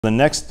the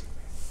next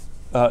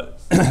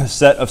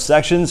set of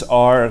sections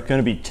are going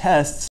to be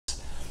tests.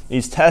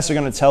 These tests are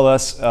going to tell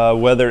us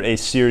whether a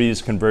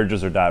series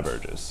converges or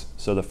diverges.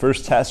 So the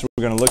first test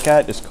we're going to look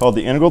at is called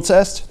the integral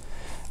test.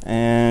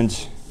 And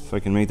if I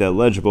can make that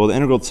legible, the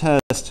integral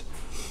test,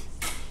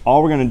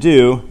 all we're going to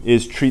do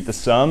is treat the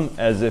sum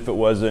as if it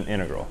was an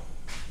integral.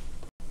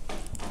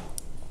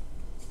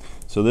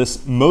 So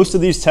most of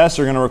these tests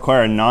are going to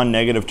require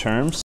non-negative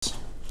terms.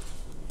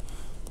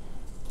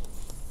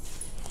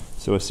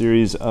 So a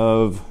series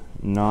of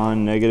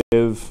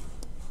non-negative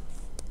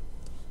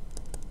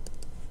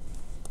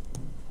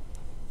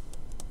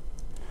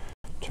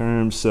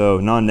terms. So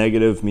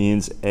non-negative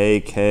means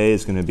AK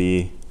is going to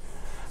be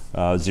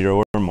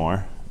 0 or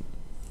more.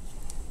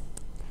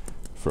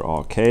 For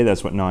all k,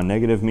 that's what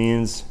non-negative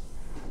means.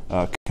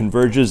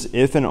 Converges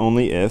if and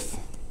only if.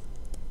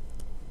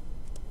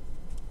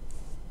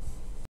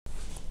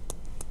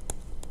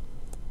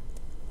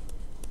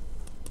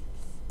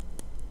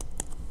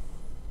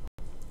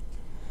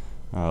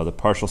 The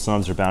partial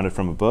sums are bounded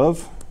from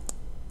above.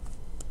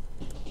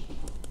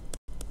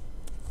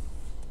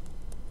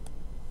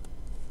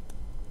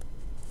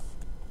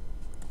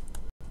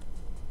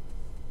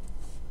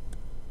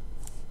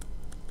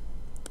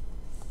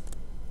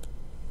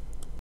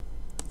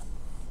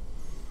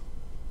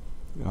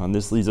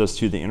 This leads us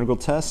to the integral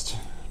test.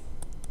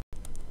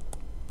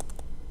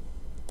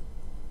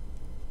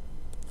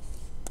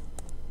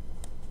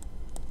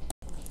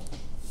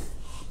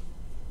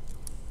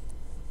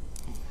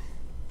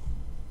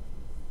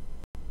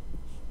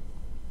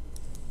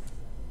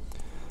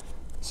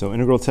 So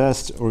integral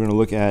test, we're going to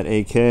look at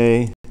AK,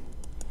 k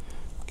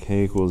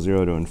equals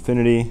 0 to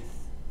infinity.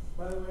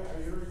 By the way,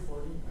 are you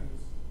recording?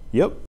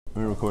 Yep,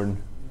 we're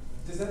recording.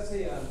 Does that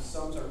say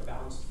sums are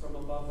bounced from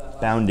above that?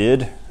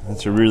 Bounded.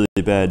 That's a really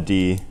bad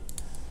D.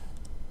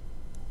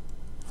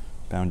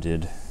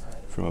 Bounded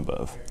from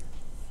above.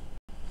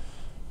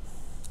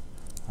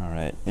 All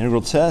right,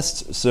 integral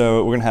test.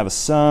 So we're going to have a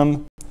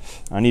sum.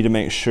 I need to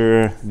make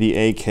sure the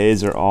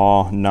AKs are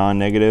all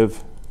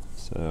non-negative.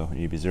 So it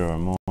need to be 0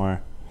 or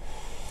more.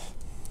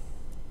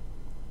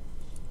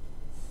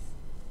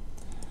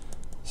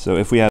 So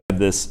if we have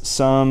this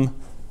sum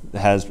that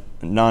has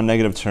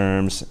non-negative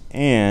terms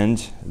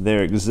and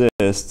there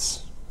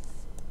exists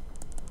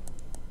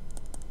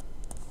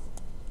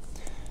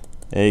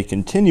a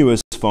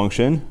continuous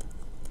function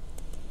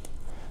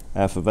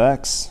f of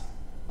x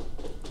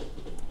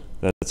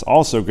that's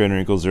also greater than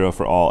or equal to 0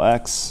 for all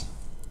x.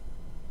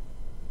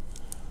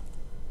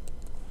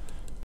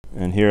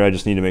 And here I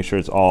just need to make sure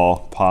it's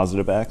all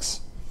positive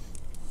x.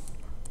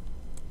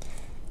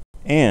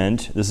 And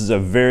this is a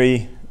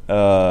very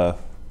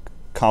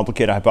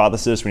complicated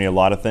hypothesis. We need a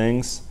lot of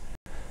things.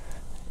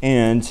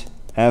 And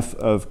f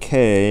of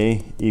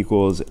k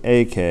equals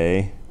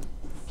ak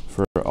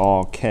for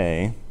all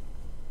k.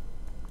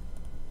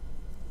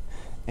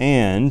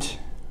 And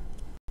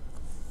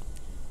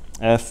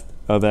f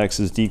of x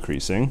is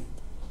decreasing.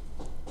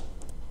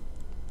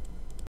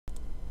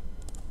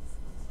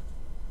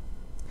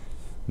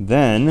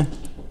 Then,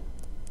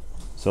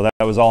 so that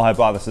was all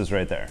hypothesis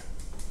right there.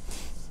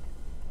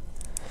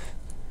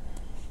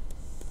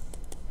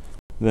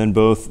 Then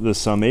both the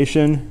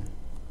summation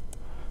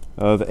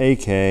of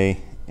ak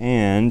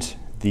and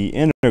the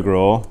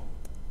integral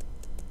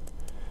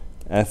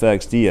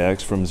fx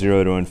dx from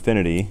 0 to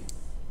infinity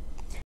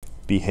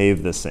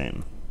behave the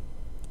same.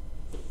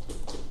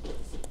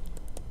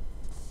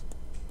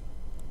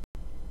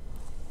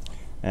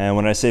 And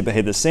when I say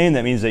behave the same,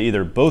 that means they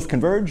either both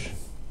converge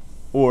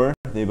or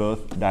they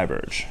both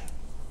diverge.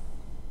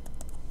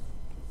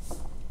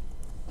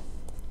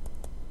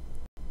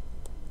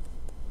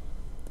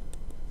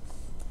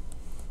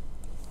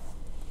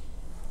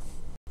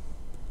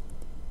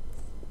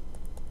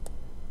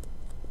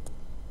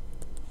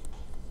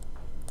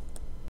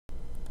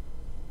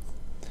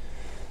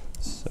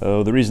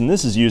 So the reason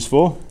this is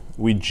useful,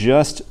 we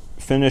just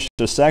finished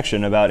a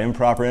section about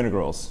improper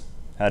integrals,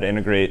 how to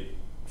integrate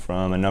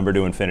from a number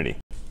to infinity.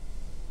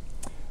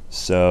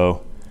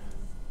 So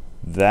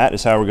that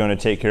is how we're going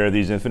to take care of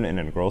these infinite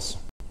integrals.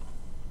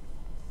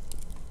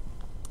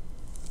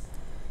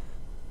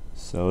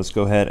 So let's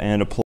go ahead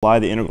and apply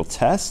the integral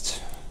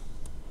test.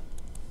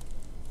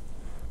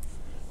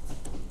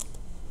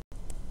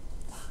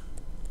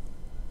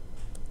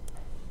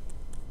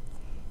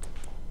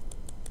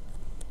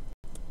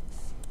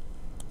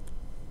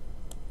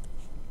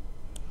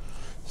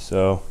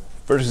 So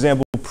first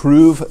example,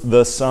 prove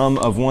the sum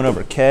of 1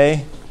 over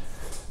k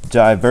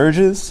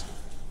diverges.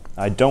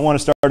 I don't want to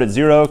start at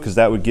 0 because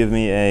that would give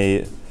me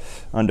a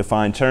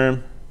undefined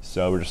term.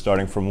 So we're just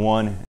starting from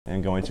 1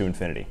 and going to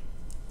infinity.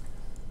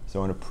 So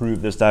I want to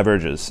prove this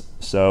diverges.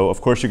 So of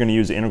course you're going to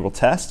use the integral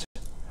test.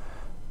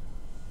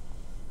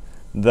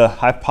 The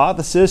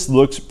hypothesis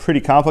looks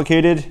pretty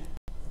complicated.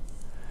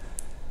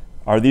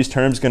 Are these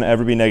terms going to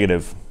ever be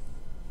negative?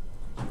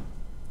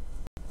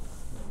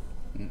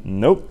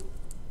 Nope.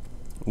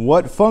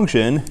 What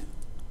function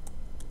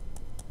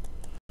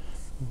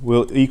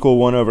will equal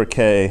 1 over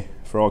k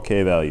for all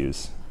k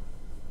values?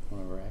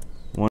 1 over x.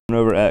 1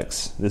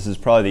 x. This is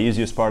probably the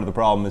easiest part of the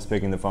problem, is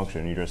picking the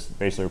function. You're just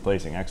basically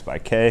replacing x by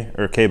k,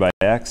 or k by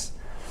x.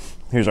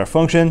 Here's our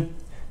function.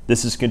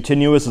 This is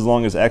continuous as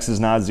long as x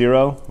is not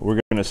 0. We're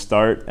going to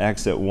start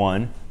x at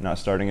 1, not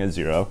starting at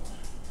 0.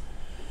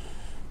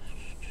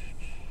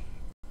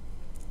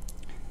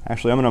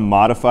 Actually, I'm going to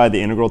modify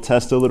the integral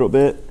test a little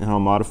bit, and I'll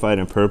modify it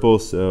in purple.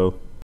 So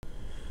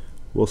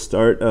we'll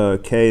start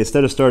k,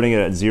 instead of starting it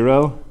at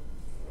 0,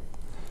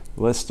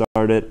 let's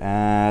start it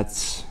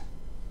at,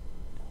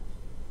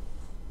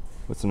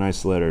 what's a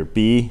nice letter?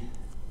 B.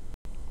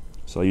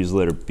 So I'll use the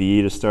letter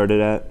B to start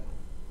it at.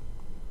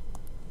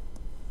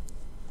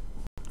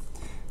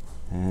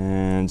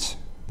 And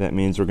that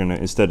means we're going to,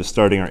 instead of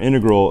starting our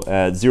integral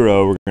at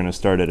 0, we're going to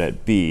start it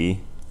at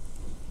b.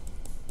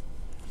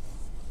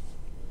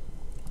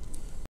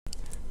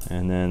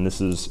 And then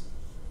this is,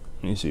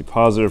 you see,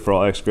 positive for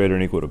all x greater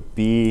than or equal to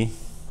b.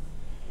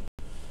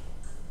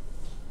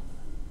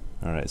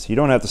 All right, so you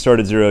don't have to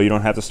start at 0. You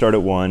don't have to start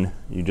at 1.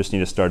 You just need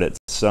to start at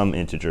some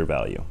integer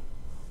value.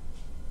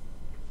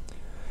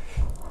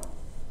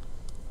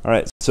 All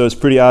right, so it's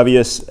pretty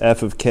obvious.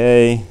 F of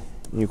k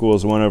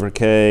equals 1 over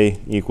k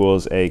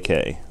equals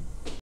ak.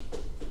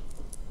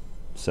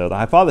 So the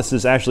hypothesis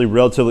is actually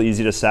relatively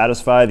easy to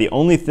satisfy. The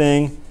only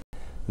thing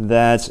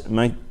that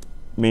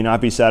may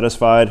not be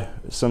satisfied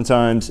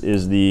sometimes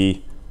is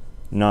the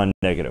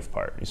non-negative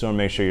part. You just want to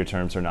make sure your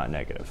terms are not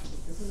negative.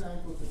 Isn't that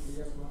equal to b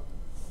as well?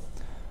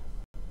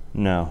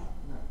 No.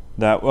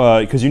 That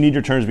because you need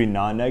your terms to be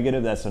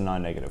non-negative. That's the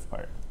non-negative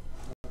part.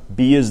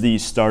 B is the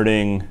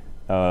starting,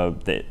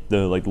 the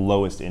like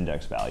lowest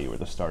index value, or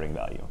the starting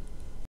value.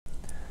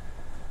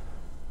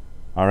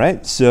 All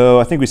right, so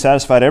I think we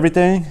satisfied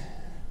everything.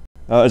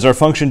 Is our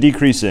function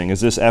decreasing?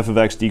 Is this f of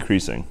x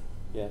decreasing?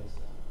 Yes.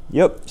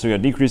 Yep, so we got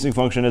a decreasing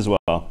function as well.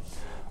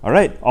 All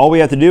right, all we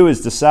have to do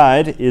is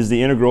decide, is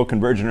the integral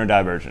convergent or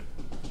divergent?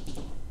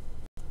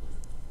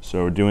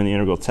 So we're doing the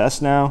integral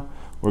test now.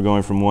 We're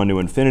going from 1 to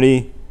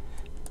infinity.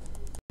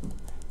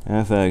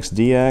 Fx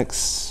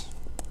dx.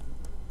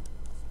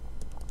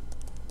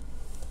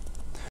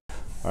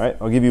 All right,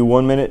 I'll give you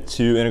 1 minute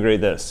to integrate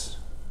this.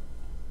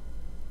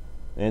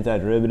 The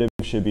antiderivative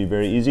should be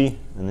very easy,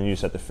 and then you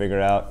just have to figure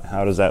out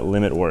how does that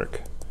limit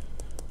work.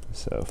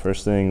 So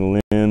first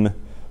thing, lim,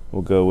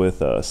 we'll go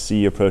with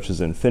c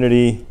approaches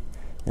infinity,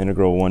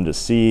 integral 1 to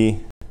c.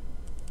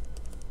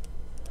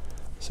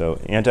 So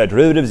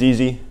antiderivative is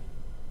easy,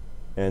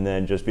 and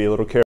then just be a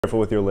little careful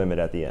with your limit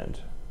at the end.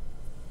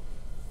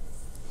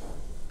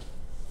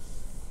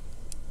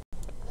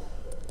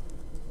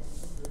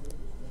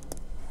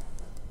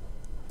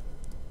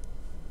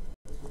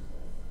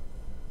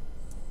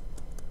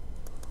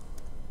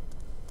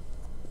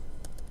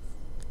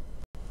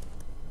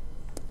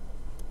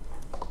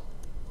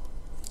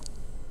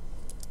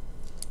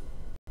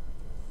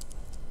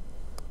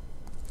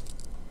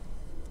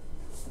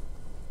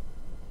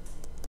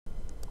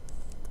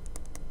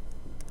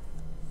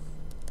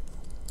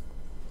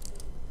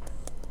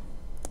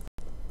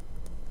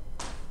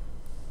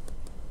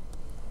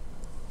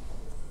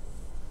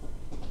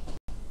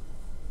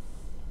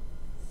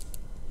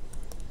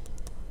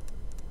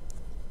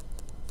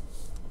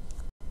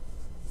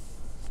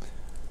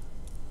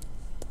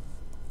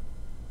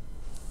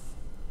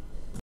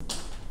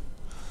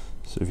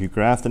 So if you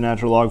graph the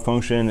natural log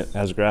function, it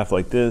has a graph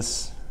like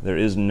this. There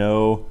is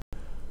no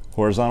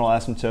horizontal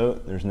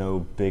asymptote. There's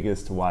no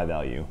biggest y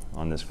value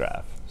on this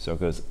graph. So it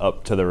goes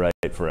up to the right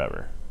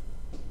forever.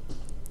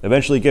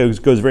 Eventually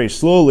it goes very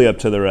slowly up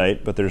to the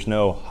right, but there's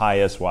no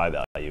highest y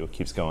value. It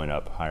keeps going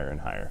up higher and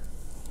higher.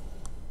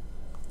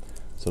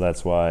 So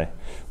that's why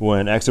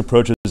when x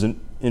approaches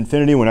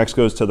infinity, when x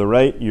goes to the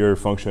right, your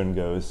function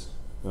goes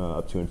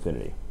up to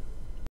infinity.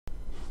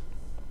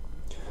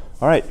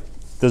 All right.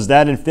 Does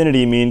that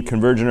infinity mean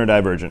convergent or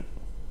divergent?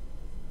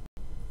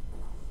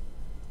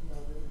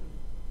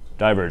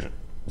 Divergent.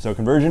 So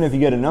convergent if you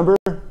get a number,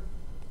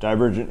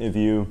 divergent if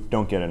you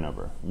don't get a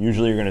number.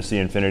 Usually you're going to see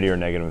infinity or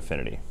negative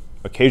infinity.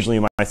 Occasionally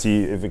you might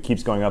see, if it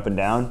keeps going up and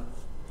down,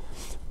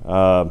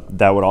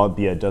 that would all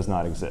be a does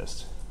not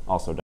exist.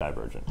 Also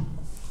divergent.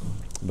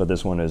 But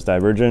this one is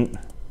divergent.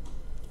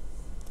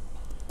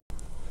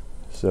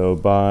 So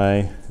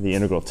by the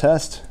integral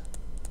test,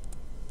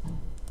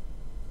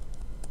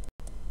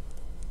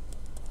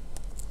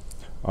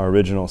 our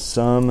original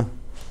sum,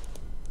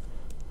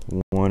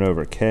 1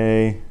 over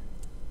k,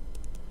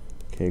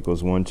 k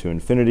equals 1 to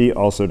infinity,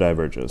 also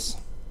diverges.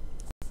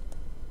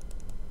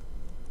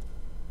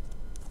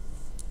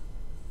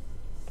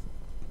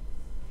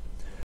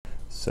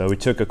 So we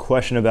took a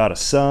question about a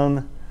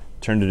sum,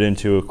 turned it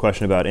into a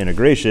question about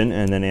integration,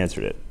 and then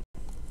answered it,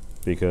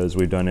 because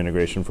we've done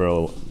integration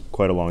for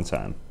quite a long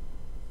time.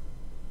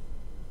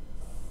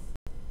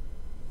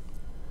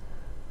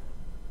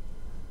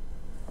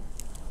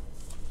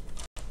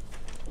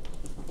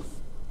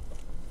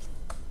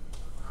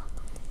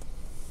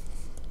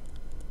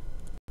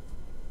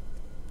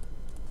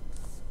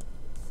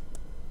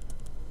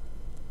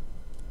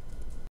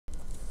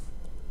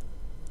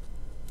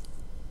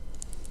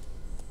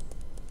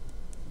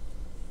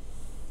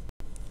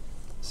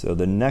 So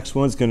the next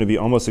one's going to be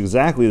almost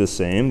exactly the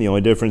same. The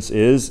only difference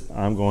is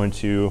I'm going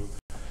to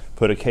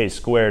put a k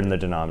squared in the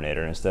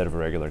denominator instead of a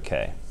regular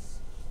k.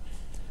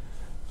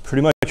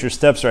 Pretty much your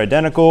steps are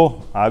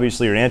identical.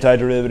 Obviously your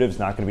antiderivative is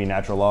not going to be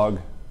natural log,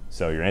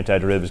 so your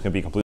antiderivative is going to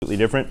be completely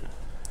different,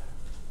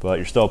 but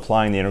you're still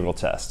applying the integral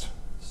test.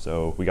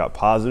 So we got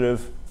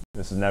positive.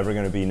 This is never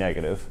going to be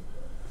negative.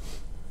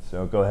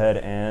 So go ahead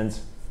and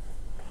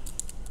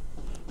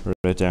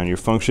write down your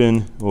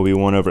function will be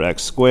 1 over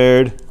x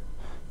squared.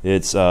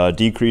 It's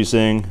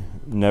decreasing,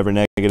 never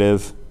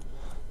negative.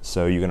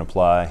 So you can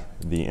apply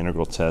the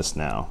integral test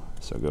now.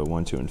 So go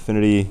 1 to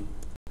infinity.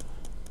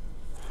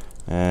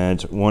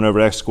 And 1 over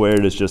x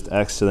squared is just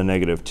x to the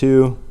negative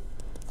 2.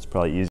 It's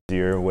probably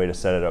easier way to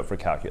set it up for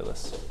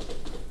calculus.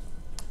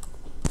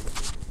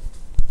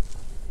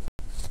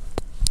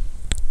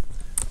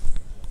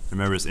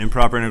 Remember, it's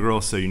improper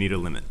integral, so you need a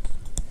limit.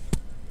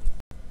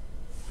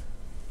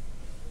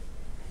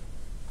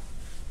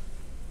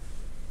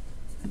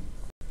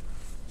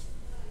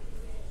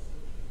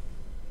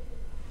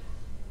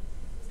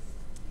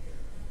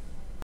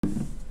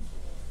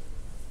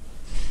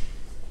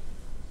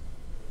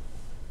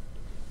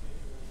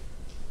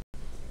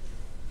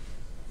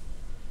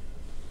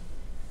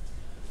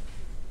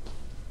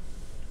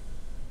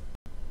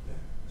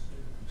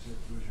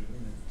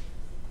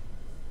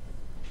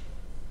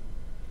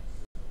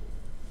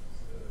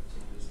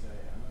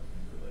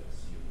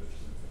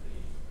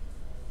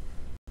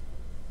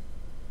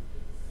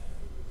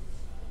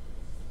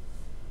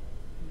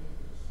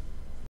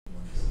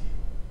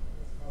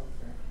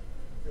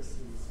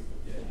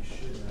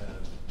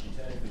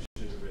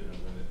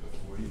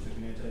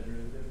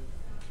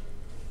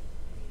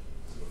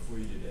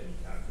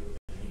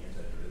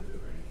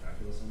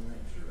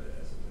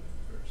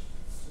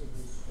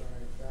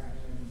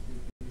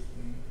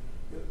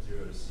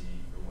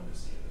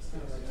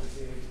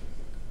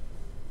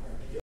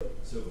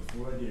 So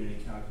before I did any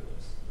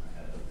calculus, I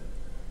had a limit.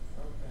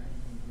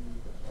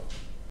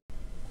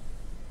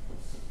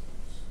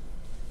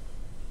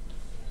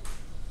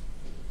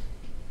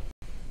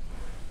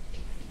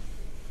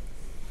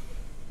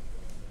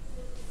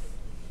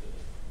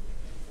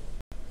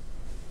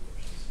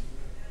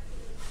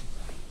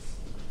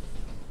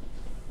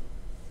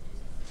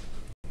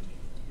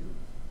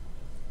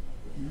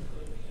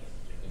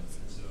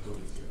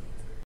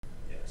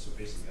 Yeah, so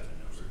basically got a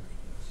number.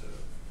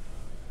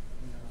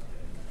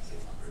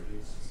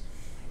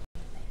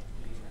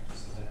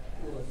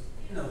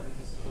 So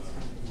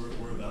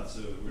we're about to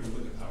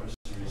look at power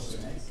series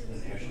and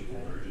actually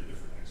converge at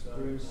different x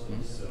values. So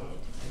just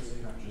right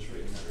now,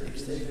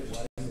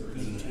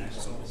 because in the next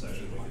couple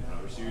sections of the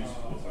power series,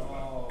 we'll talk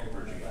about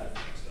converging at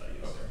different x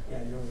values.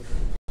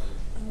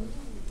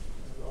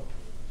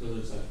 So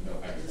there's like no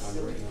x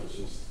value right now. It's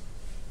just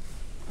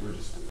we're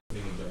just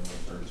thinking general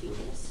terms with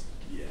this.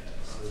 Yeah.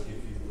 So if you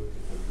look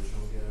at the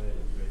original guide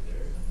right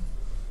there,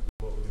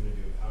 what we're going to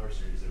do in power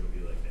series, there will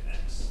be like the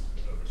x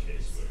over k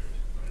squared,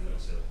 and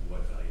they'll say like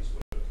what values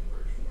would it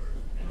converge for,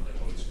 and like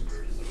always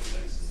converges like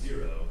if x is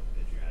 0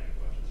 if you're adding a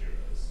bunch of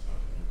zeros.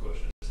 And the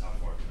question is how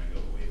far can I go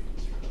away from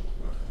 0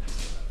 and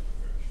still have it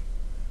converge?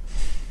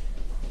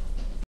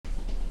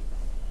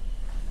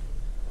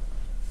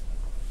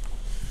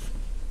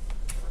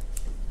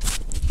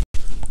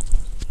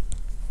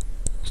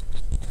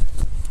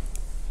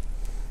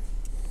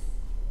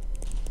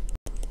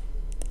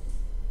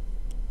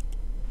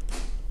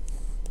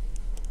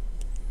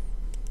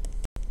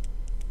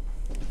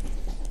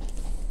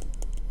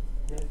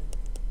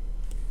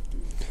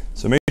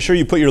 So make sure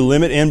you put your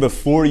limit in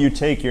before you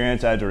take your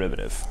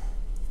antiderivative.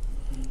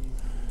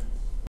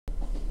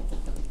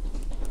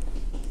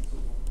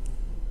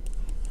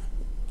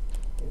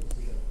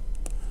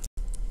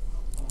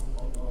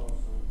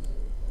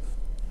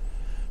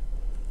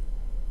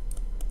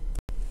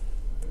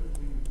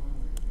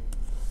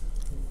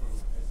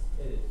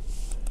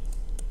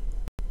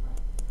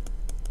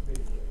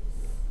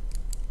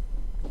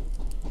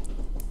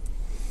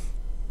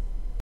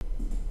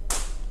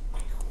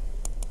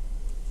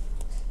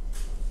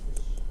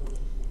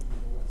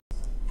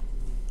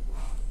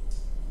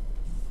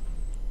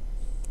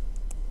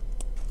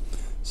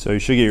 So you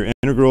should get your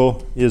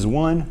integral is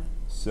 1.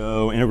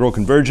 So integral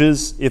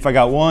converges. If I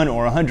got 1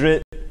 or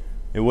 100,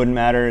 it wouldn't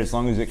matter as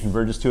long as it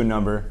converges to a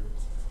number.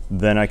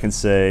 Then I can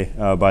say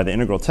by the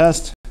integral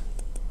test,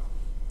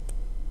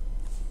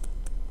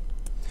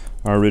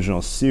 our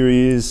original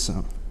series,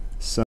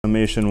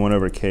 summation 1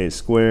 over k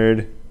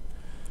squared,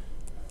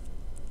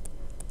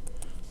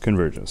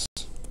 converges.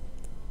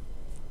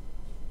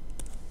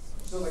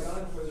 So like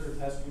on a quiz or a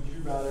test,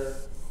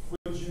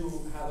 would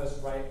you have us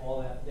write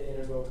all that, the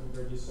integral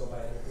converges so by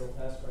integral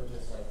test, or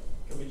just like,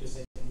 could we just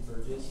say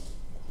converges?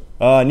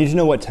 I need to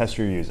know what test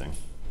you're using.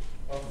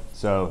 Okay.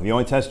 So the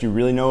only test you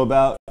really know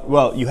about,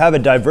 well, you have a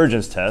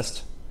divergence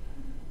test,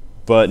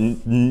 but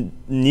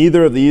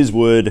neither of these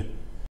would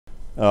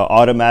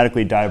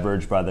automatically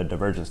diverge by the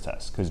divergence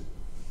test, because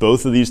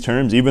both of these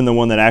terms, even the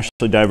one that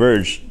actually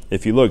diverged,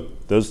 if you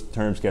look, those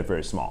terms get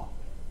very small.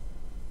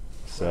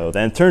 So the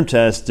end term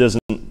test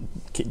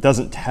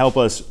doesn't help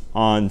us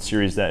on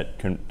series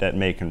that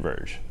may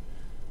converge.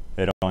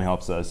 It only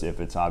helps us if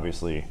it's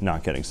obviously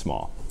not getting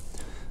small.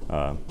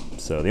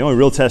 So the only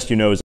real test you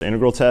know is the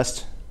integral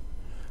test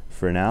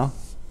for now.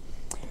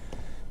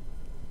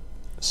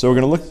 So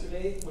we're going to look.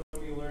 Yesterday,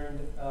 when we learned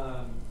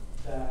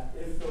that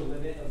if the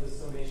limit of the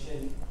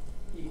summation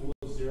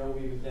equals 0,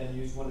 we would then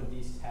use one of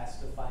these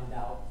tests to find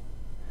out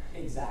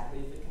exactly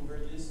if it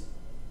converges.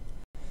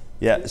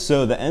 Yeah,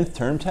 so the nth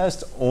term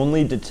test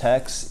only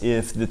detects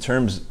if the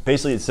terms,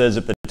 basically it says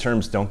if the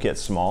terms don't get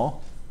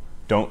small,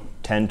 don't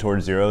tend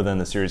towards 0, then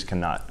the series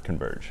cannot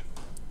converge.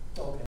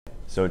 Okay.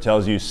 So it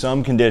tells you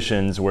some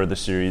conditions where the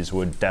series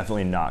would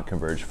definitely not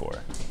converge for.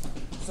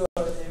 So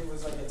it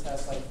was like a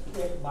test like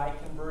it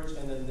might converge,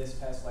 and then this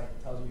test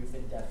like tells you if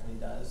it definitely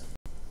does.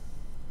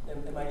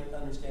 Am I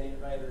understanding it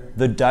right? Or?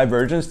 The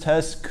divergence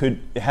test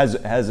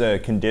has a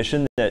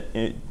condition that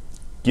it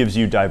gives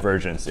you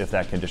divergence if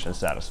that condition is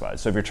satisfied.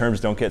 So if your terms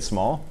don't get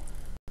small,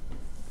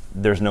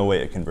 there's no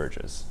way it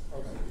converges.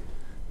 Okay.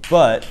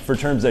 But for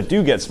terms that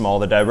do get small,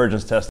 the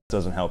divergence test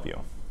doesn't help you.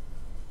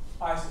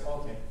 I see.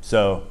 Okay.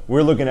 So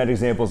we're looking at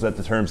examples that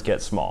the terms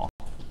get small.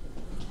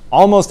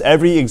 Almost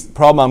every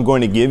problem I'm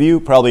going to give you,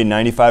 probably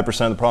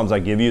 95% of the problems I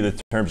give you, the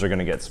terms are going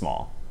to get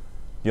small.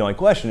 The only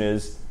question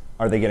is,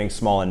 are they getting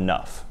small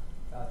enough?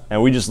 Gotcha.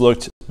 And we just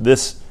looked,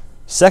 this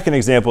second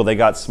example, they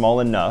got small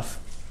enough.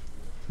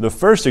 The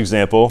first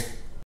example,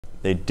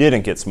 they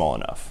didn't get small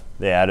enough.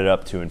 They added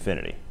up to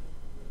infinity.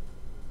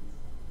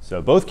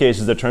 So both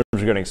cases, the terms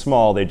are getting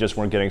small, they just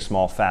weren't getting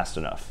small fast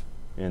enough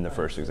in the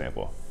first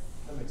example.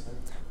 That makes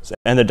sense. So,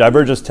 and the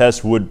divergence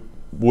test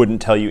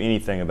wouldn't tell you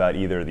anything about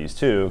either of these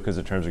two because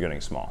the terms are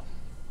getting small.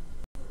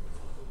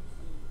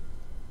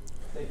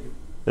 Thank you.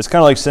 It's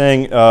kind of like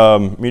saying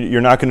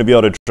you're not going to be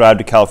able to drive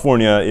to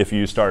California if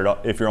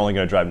you're only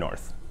going to drive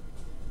north.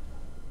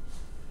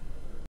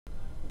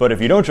 But if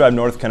you don't drive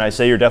north, can I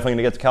say you're definitely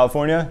going to get to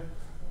California?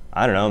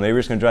 I don't know. Maybe you're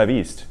just going to drive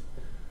east.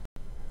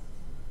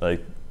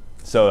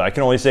 So I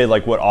can only say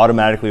like what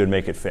automatically would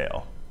make it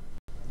fail.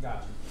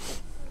 Gotcha.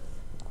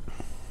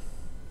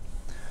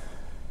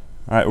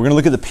 All right, we're going to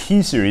look at the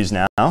P series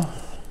now.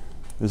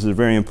 This is a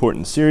very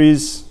important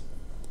series.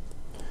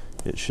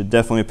 It should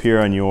definitely appear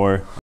on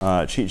your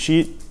cheat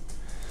sheet.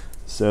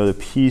 So the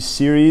P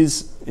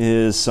series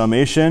is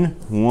summation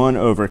 1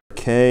 over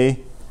k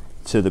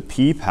to the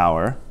P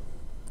power.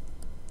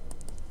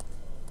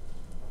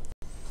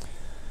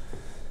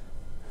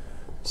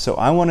 So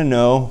I want to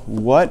know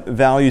what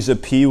values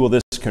of P will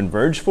this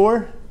converge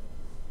for,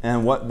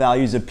 and what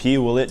values of P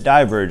will it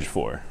diverge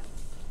for.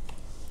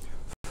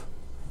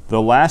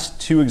 The last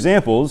two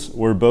examples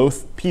were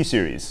both P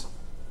series.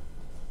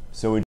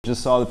 So we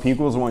just saw the P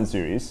equals 1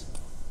 series,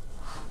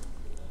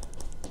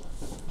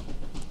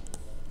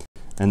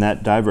 and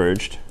that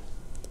diverged.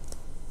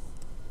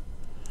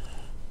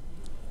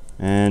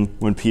 And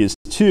when P is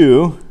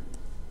 2,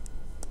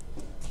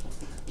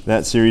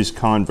 that series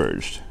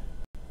converged.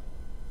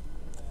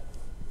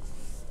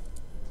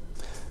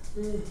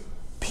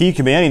 P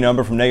can be any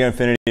number from negative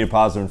infinity to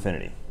positive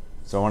infinity.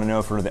 So I want to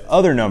know for the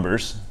other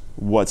numbers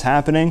what's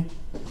happening.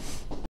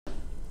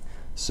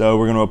 So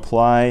we're going to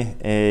apply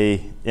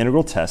an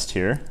integral test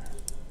here.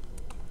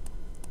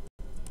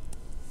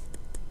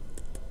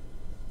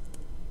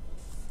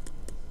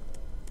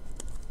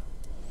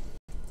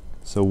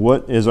 So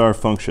what is our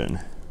function?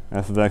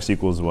 F of x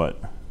equals what?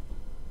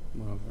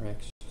 1 over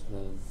x to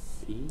the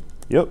p?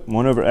 Yep,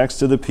 1 over x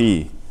to the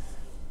p.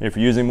 If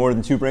you're using more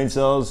than 2 brain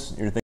cells,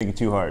 you're thinking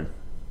too hard.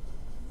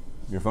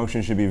 Your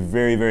function should be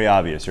very, very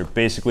obvious. You're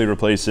basically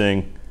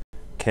replacing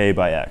k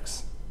by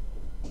x.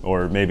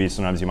 Or maybe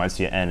sometimes you might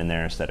see an n in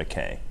there instead of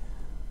k.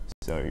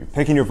 So you're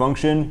picking your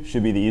function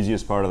should be the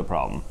easiest part of the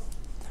problem.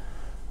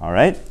 All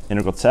right,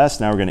 integral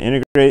test. Now we're going to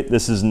integrate.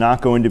 This is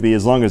not going to be,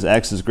 as long as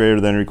x is greater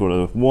than or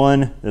equal to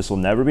 1, this will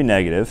never be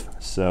negative.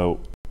 So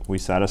we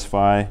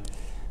satisfy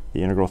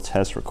the integral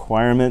test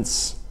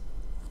requirements.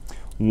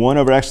 1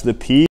 over x to the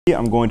p,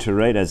 I'm going to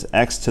write as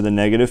x to the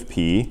negative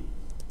p.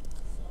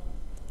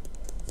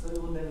 So it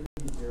will never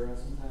be 0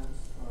 sometimes?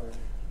 Or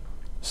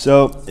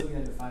So, I'm still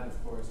going to define,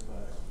 of course,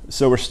 but...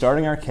 so we're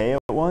starting our k at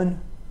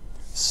 1.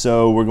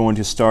 So we're going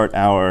to start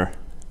our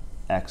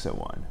x at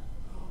 1.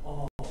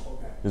 Oh,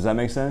 okay. Does that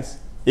make sense?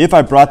 If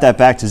I brought that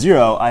back to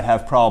 0, I'd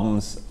have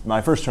problems.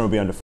 My first term would be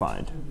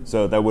undefined.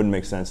 So that wouldn't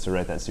make sense to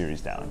write that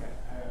series down.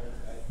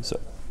 Okay.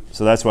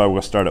 So that's why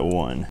we'll start at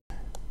 1.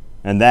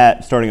 And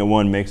that, starting at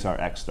 1, makes our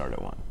x start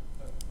at 1.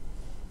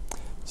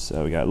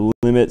 So we got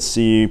limit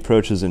c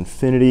approaches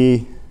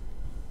infinity,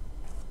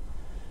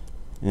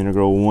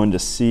 integral 1 to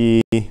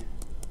c.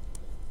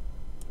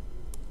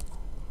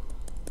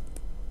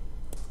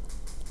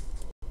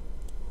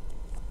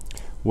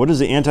 What is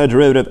the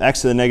antiderivative of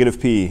x to the negative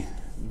p?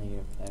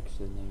 Negative x to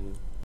the negative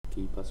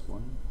p plus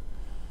 1.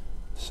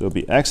 So it'll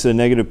be x to the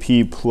negative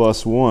p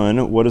plus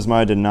 1. What is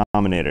my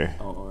denominator?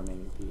 Oh, or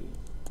negative p.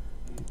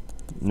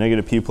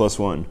 Negative p plus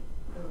 1.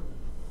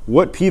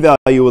 What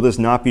p-value will this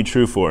not be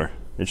true for?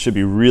 It should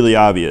be really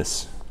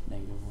obvious.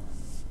 Negative 1.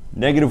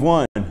 Negative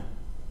 1.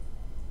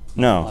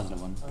 No.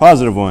 Positive 1.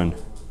 Positive 1.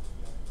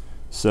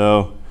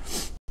 So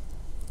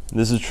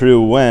this is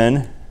true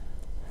when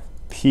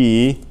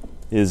P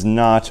is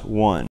not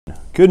 1.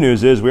 Good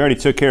news is we already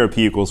took care of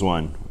P equals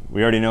 1.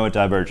 We already know it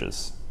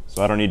diverges.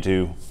 So I don't need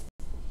to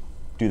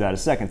do that a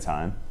second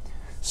time.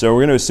 So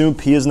we're going to assume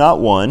P is not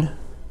 1.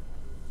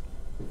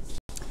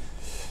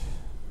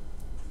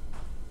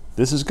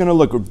 This is going to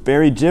look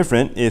very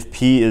different if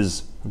P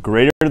is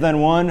greater than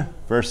 1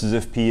 versus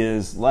if P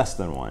is less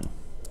than 1.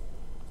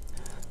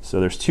 So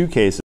there's two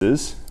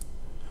cases.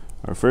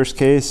 Our first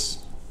case,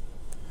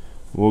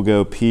 we'll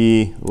go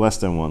P less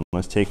than 1.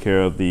 Let's take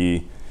care of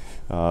the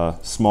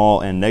small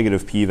and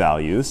negative P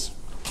values.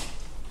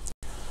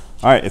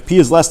 All right, if P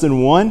is less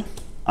than 1,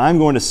 I'm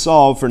going to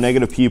solve for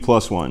negative P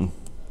plus 1.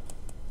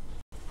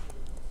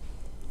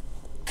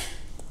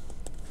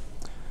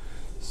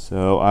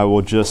 So I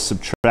will just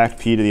subtract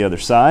P to the other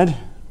side.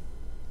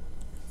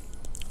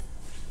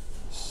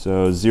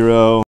 So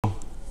 0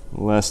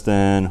 less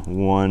than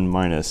 1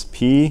 minus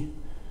P,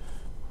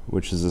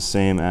 which is the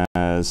same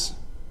as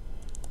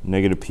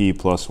negative P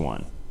plus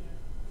 1.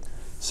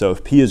 So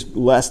if P is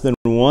less than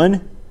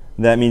 1,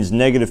 that means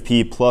negative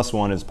P plus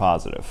 1 is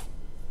positive.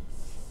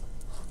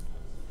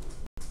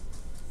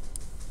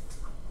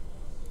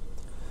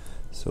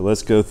 So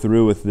let's go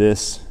through with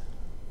this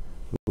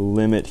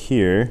limit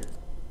here.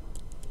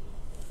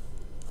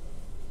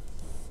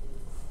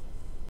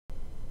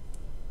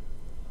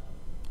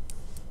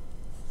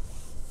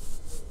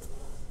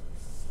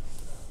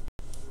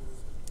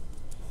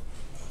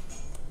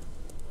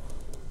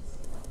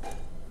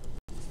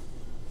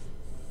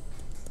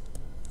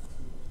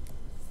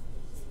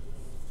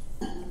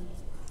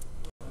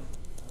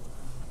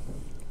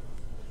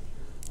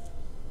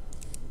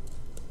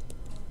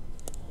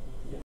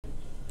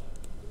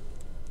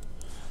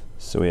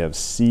 So we have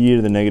c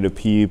to the negative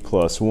p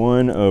plus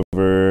 1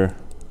 over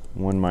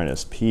 1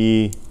 minus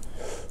p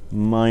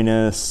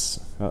minus,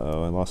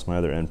 uh-oh, I lost my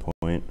other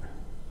endpoint.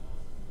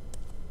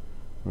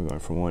 We're going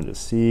from 1 to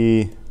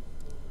c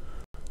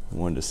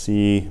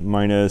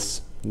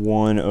minus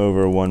 1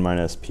 over 1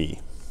 minus p.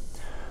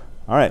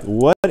 All right,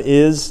 what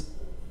is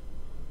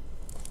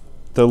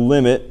the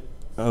limit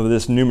of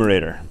this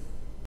numerator?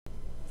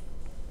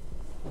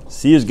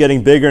 C is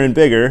getting bigger and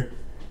bigger,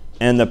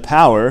 and the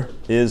power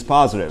is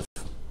positive.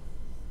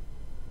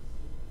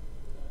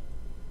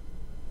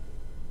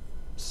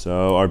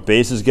 So our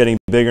base is getting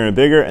bigger and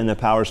bigger, and the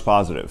power is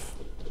positive.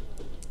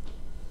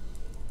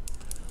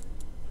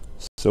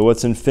 So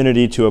what's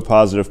infinity to a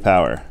positive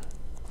power?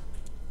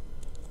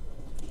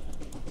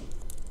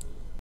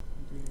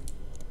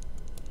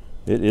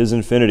 It is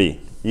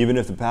infinity, even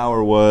if the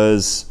power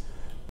was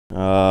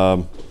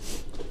a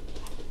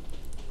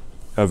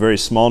very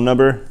small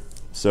number.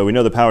 So we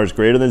know the power is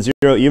greater than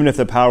 0. Even if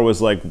the power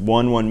was like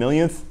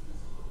 1/1,000,000th,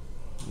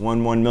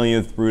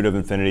 1/1,000,000th root of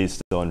infinity is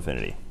still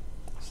infinity.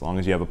 As long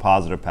as you have a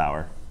positive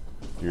power,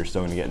 you're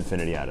still going to get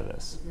infinity out of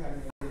this. Yeah,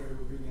 negative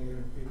would be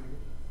negative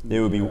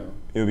infinity.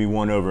 It would be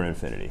 1 over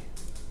infinity,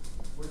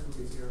 Which would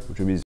be 0. which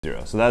would be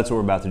 0. So that's what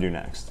we're about to do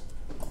next.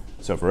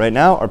 So for right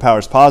now, our power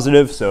is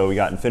positive, so we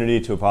got infinity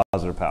to a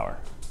positive power.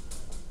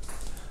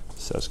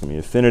 So it's going to be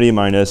infinity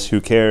minus,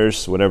 who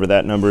cares, whatever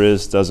that number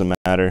is, doesn't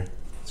matter.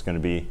 It's going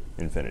to be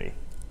infinity.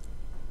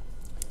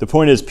 The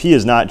point is p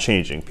is not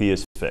changing. P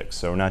is fixed,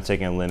 so we're not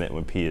taking a limit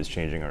when p is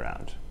changing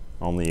around.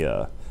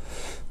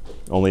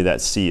 Only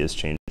that c is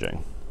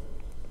changing.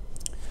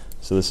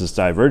 So this is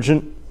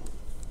divergent.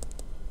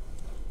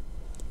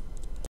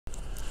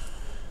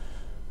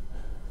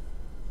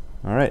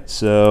 All right,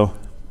 so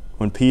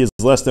when p is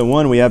less than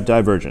 1, we have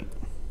divergent.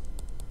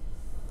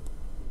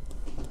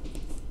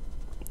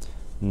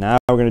 Now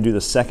we're going to do the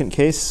second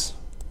case.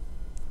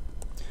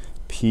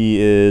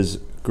 P is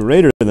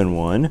greater than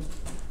 1,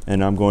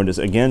 and I'm going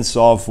to again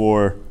solve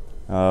for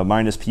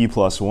minus p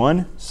plus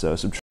 1. So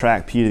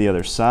subtract p to the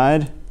other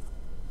side.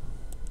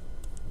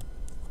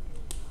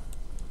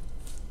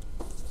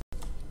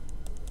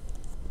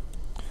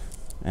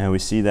 And we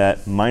see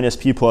that minus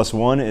p plus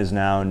 1 is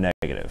now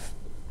negative.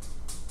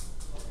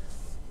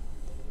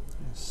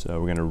 So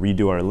we're going to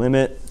redo our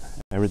limit.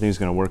 Everything's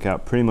going to work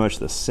out pretty much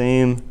the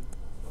same.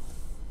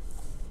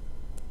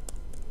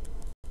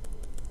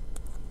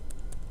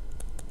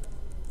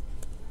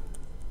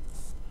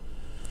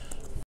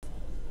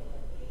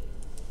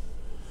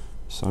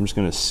 So I'm just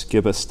going to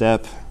skip a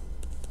step.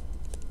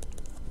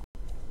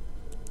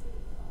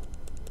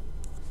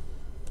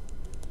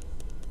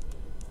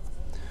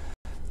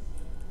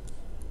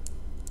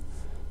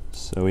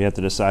 So we have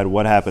to decide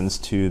what happens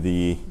to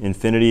the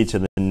infinity to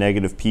the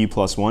negative p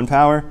plus 1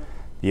 power.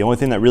 The only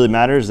thing that really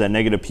matters is that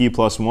negative p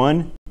plus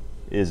 1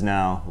 is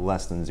now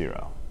less than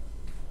 0.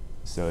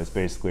 So it's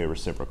basically a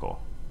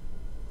reciprocal.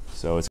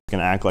 So it's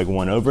going to act like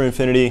 1 over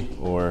infinity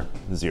or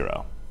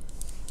 0.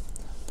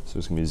 So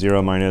it's going to be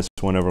 0 minus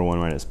 1 over 1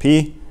 minus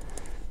p.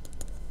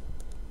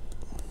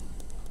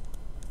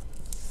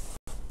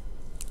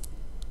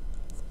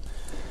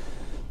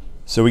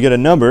 So we get a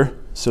number,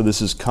 so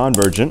this is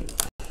convergent.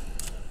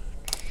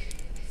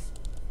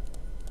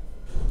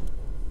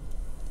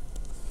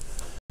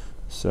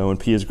 So when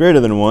p is greater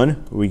than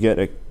 1, we get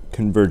a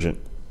convergent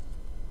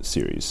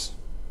series.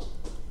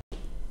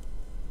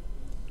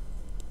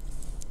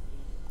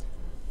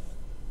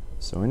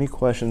 So any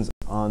questions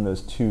on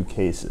those two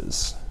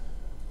cases?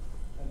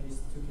 Are these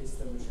two cases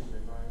that we should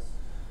revise?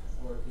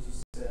 Or because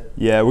you said...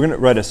 Yeah, we're going to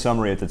write a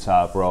summary at the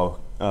top.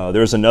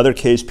 There's another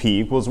case P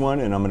equals 1,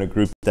 and I'm going to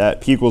group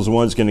that. P equals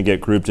 1 is going to get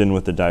grouped in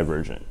with the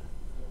divergent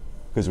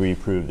because we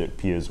proved that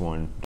P is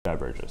 1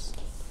 diverges.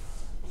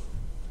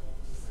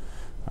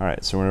 All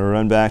right, so we're going to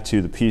run back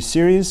to the P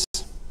series.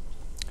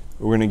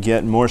 We're going to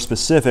get more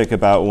specific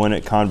about when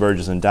it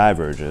converges and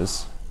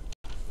diverges.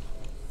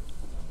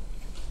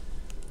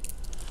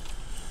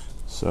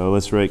 So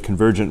let's write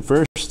convergent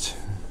first.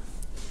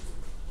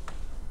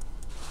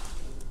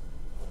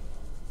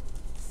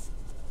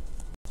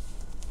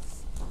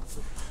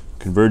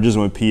 Converges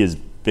when P is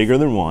bigger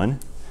than 1.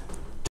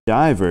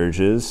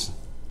 Diverges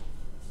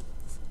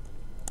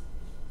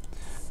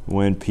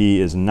when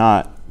P is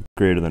not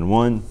greater than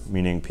 1,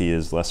 meaning P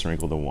is less than or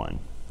equal to 1.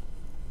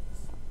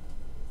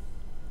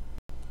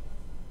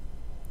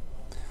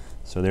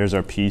 So there's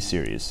our P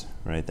series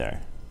right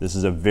there. This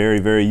is a very,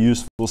 very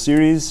useful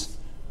series.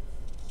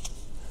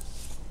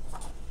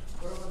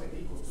 What about the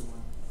equal to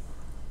 1?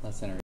 Less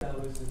than or That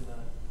was in the...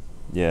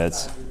 Yeah,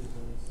 it's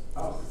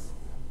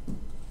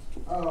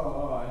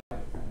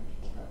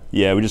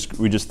yeah, we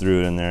just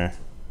threw it in there.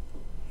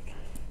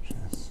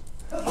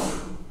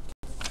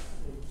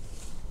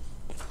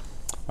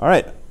 All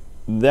right,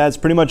 that's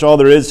pretty much all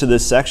there is to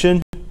this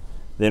section.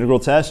 The integral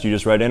test, you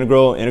just write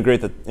integral,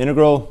 integrate the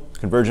integral,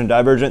 convergent,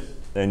 divergent,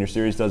 then your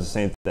series does the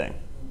same thing.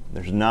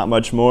 There's not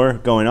much more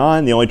going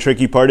on. The only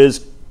tricky part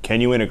is,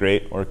 can you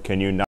integrate or can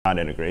you not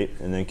integrate?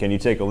 And then can you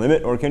take a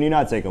limit or can you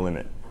not take a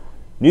limit?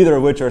 Neither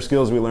of which are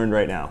skills we learned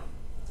right now.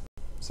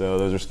 So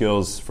those are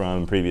skills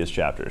from previous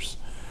chapters.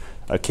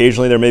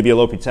 Occasionally there may be a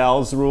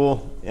L'Hopital's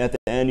rule at the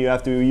end you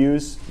have to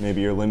use.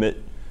 Maybe your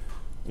limit,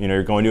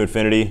 you're going to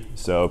infinity,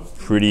 so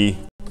pretty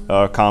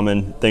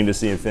common thing to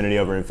see infinity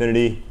over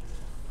infinity.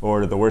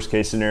 Or the worst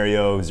case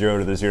scenario, 0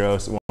 to the 0,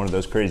 so one of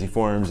those crazy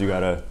forms you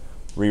gotta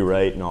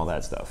rewrite and all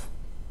that stuff.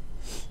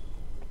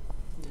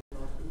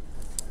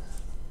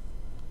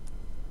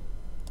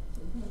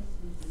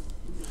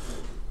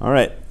 All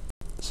right,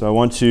 so I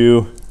want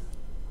to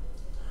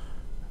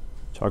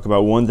talk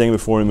about one thing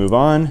before we move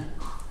on.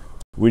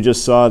 We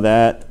just saw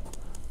that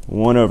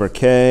 1 over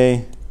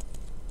k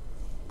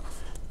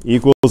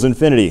equals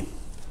infinity.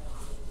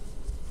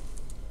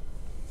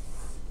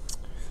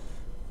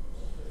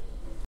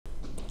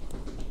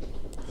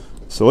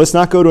 So let's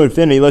not go to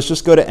infinity, let's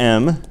just go to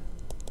m.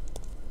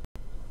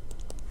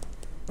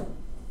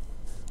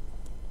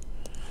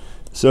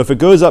 So if it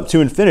goes up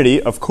to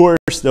infinity, of course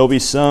there'll be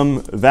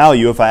some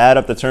value, if I add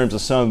up the terms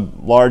of some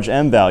large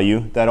m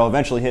value, that'll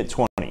eventually hit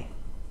 20.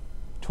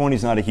 20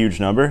 is not a huge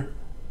number.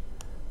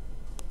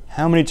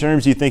 How many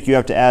terms do you think you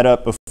have to add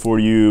up before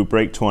you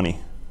break 20?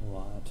 a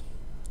lot.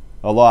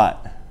 A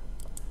lot.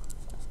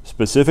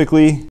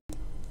 Specifically,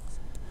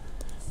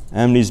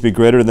 m needs to be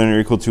greater than or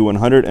equal to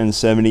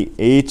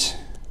 178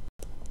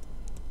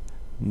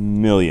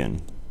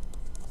 million.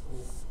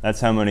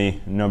 That's how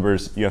many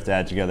numbers you have to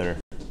add together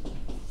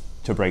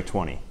to break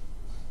 20.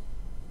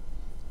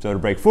 So to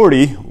break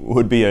 40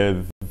 would be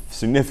a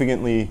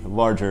significantly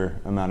larger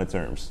amount of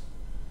terms.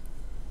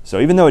 So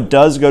even though it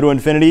does go to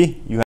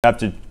infinity, you have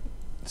to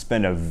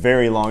spend a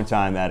very long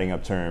time adding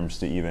up terms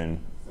to even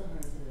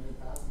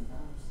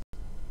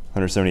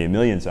 178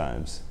 million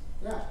times.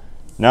 Yeah.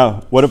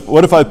 Now,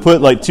 what if I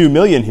put like 2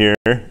 million here?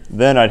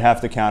 Then I'd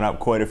have to count up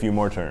quite a few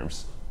more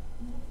terms.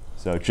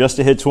 So just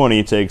to hit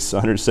 20 takes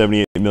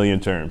 178 million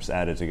terms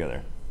added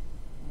together.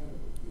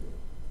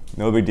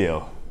 No big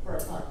deal.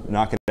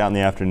 Knock it out in the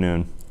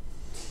afternoon.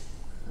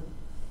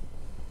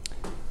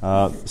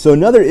 So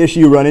another issue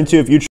you run into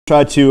if you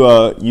try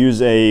to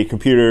use a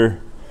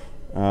computer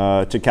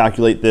to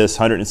calculate this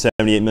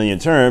 178 million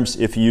terms,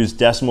 if you use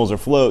decimals or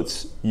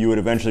floats, you would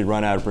eventually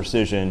run out of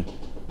precision.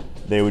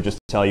 They would just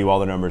tell you all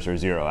the numbers are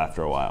 0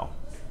 after a while.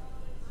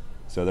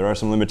 So there are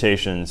some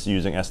limitations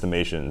using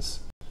estimations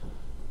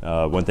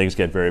when things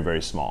get very,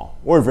 very small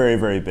or very,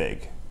 very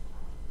big.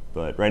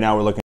 But right now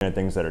we're looking at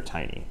things that are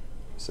tiny.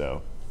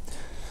 So,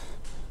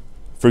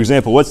 for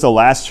example, what's the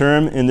last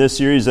term in this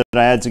series that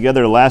I add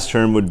together? The last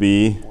term would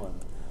be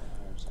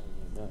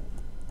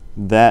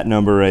that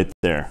number right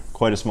there.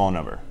 Quite a small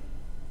number.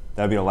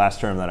 That would be the last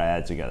term that I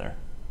add together.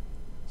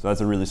 So that's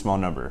a really small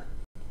number.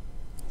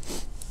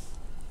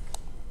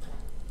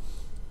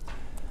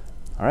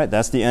 All right,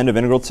 that's the end of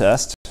integral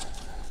test.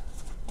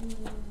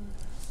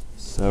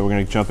 So we're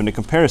going to jump into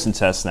comparison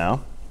tests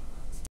now.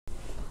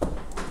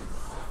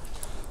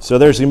 So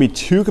there's going to be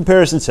 2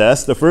 comparison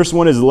tests. The first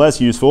one is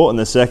less useful, and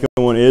the second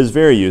one is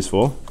very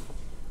useful.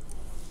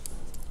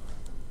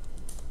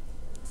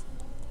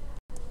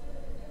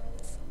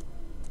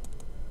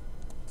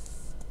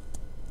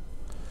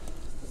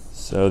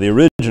 So the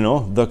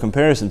original, the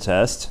comparison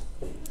test,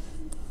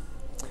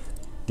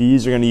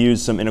 these are going to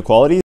use some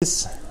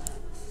inequalities.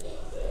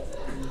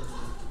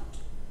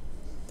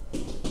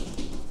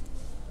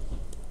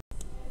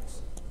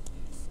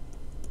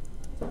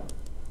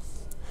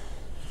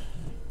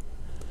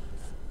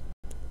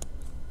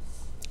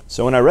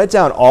 So when I write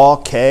down all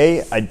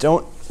k, I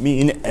don't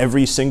mean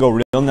every single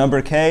real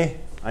number k.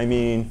 I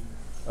mean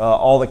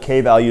all the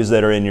k values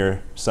that are in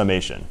your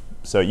summation.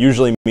 So it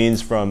usually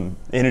means from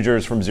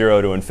integers from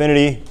 0 to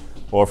infinity,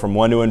 or from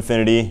 1 to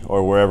infinity,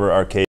 or wherever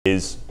our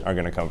k's are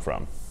going to come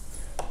from.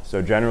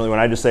 So generally, when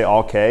I just say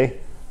all k,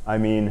 I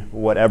mean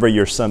whatever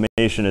your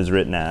summation is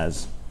written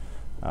as.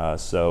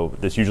 So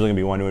this usually going to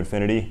be 1 to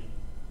infinity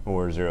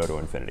or 0 to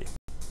infinity.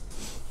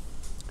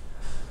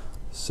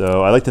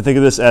 So I like to think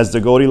of this as the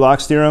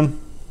Goldilocks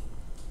theorem.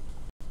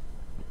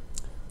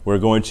 We're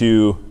going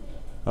to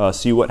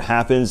see what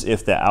happens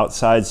if the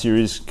outside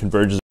series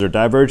converges or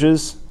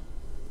diverges.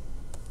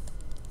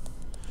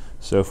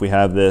 So if we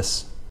have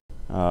this,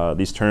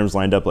 these terms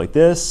lined up like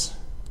this,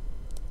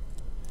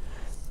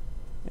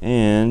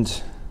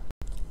 and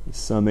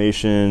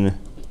summation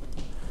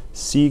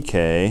ck,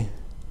 and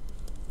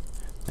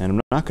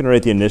I'm not going to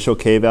write the initial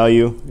k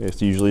value.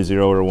 It's usually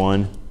 0 or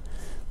 1.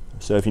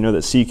 So if you know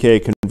that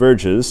ck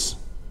converges,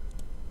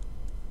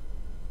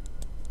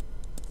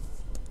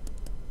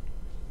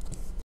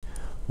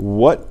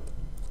 what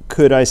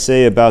could I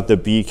say about the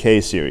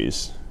bk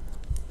series?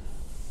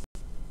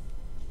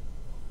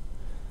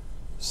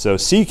 So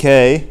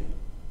ck,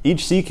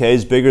 each ck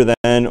is bigger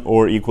than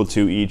or equal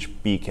to each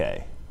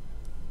bk.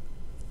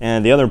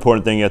 And the other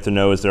important thing you have to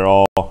know is they're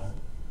all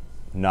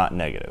not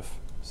negative.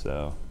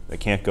 So they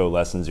can't go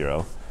less than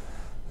 0.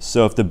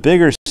 So if the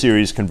bigger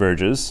series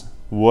converges,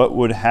 what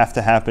would have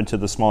to happen to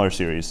the smaller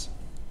series?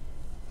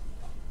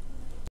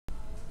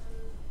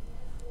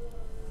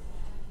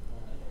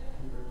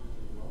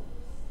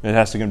 It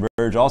has to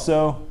converge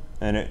also.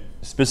 And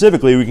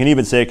specifically, we can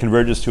even say it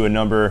converges to a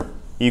number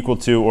equal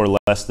to or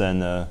less than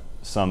the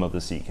sum of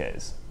the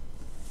ck's.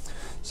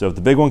 So if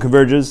the big one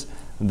converges,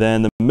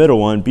 then the middle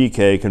one,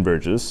 bk,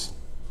 converges.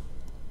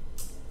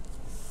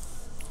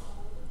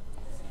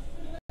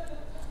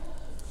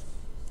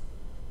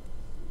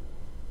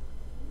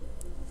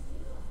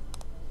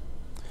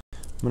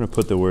 I'm going to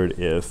put the word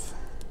if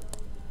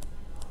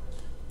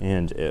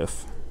and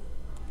if.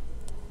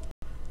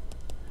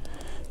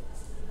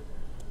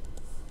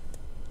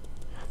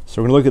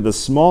 So we're going to look at the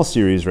small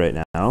series right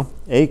now,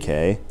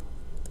 ak.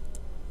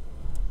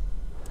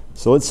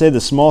 So let's say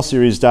the small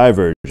series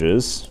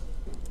diverges.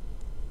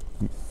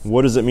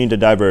 What does it mean to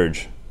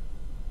diverge?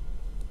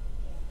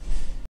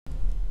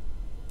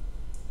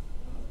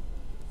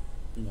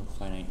 No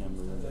finite number.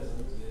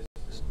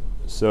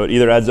 So it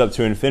either adds up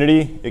to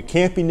infinity. It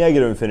can't be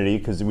negative infinity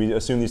because we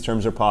assume these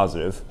terms are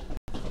positive.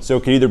 So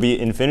it could either be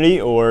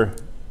infinity or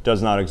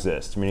does not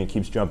exist, meaning it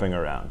keeps jumping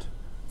around.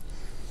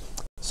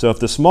 So if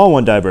the small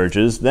one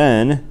diverges,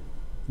 then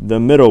the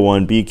middle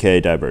one,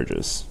 bk,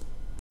 diverges.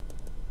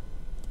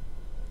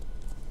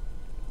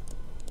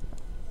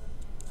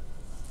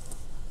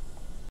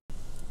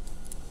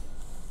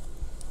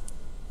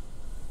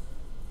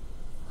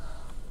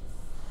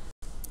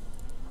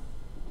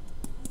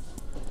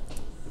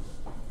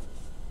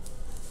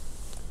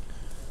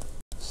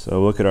 So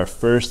look at our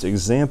first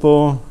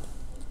example.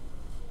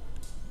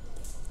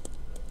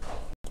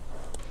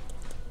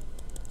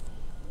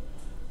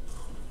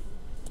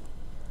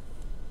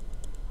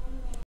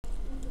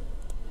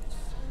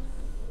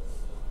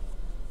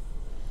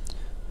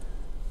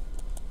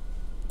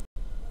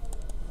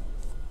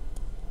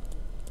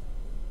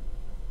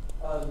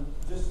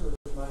 Just for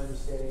my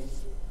understanding,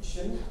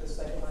 shouldn't the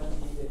second line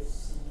be if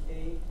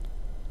ck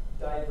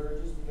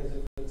diverges, because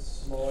if it's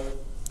smaller,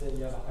 then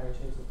you have a higher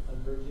chance of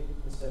converging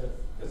instead of,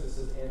 because it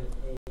says and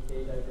if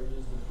ak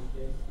diverges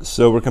then pk?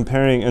 So we're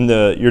comparing, and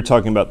you're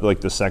talking about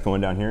like the second one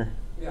down here?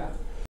 Yeah.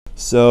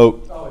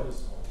 So, Oh, it is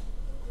small.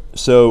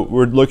 so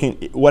we're looking,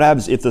 what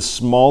happens if the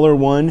smaller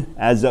one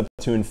adds up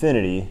to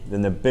infinity,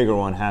 then the bigger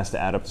one has to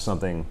add up to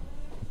something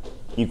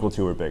equal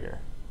to or bigger,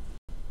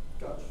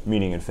 Gotcha.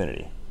 meaning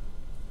infinity.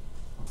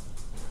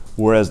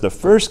 Whereas the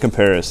first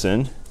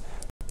comparison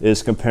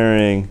is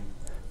comparing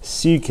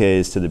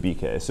ck's to the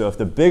bk. So if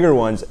the bigger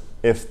ones,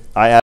 if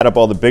I add up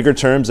all the bigger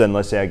terms, and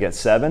let's say I get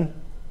 7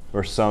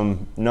 or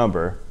some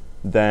number,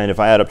 then if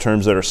I add up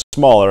terms that are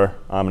smaller,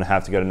 I'm going to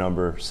have to get a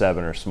number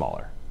 7 or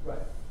smaller. Right.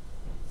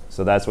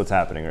 So that's what's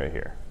happening right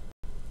here.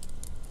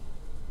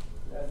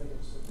 Yeah, I think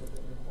it's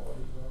significant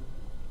inequality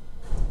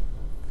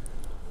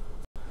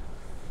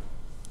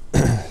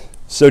as well.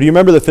 So do you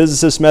remember the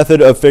physicist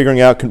method of figuring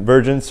out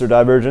convergence or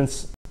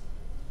divergence?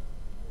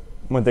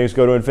 When things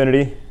go to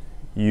infinity,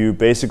 you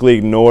basically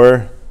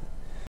ignore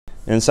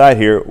inside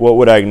here. What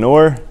would I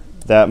ignore?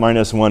 That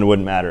minus 1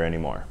 wouldn't matter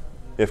anymore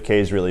if k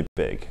is really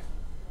big.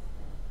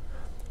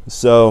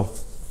 So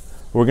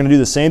we're going to do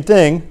the same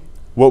thing.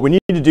 What we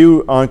need to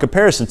do on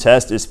comparison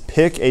test is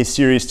pick a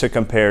series to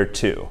compare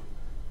to.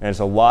 And it's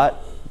a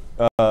lot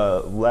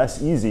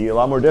less easy, a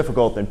lot more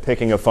difficult than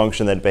picking a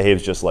function that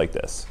behaves just like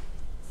this.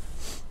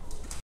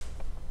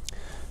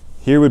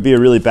 Here would be a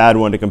really bad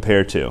one to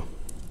compare to.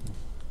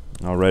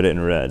 I'll write it in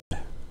red.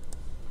 That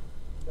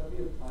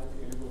be applied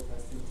to integral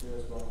testing too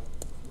as well.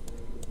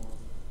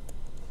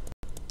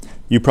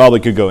 You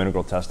probably could go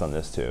integral test on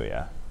this too,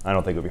 yeah. I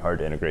don't think it would be hard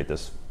to integrate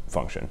this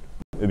function.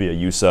 It would be a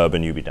u sub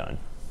and you'd be done.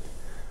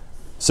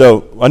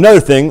 So another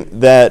thing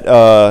that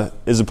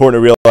is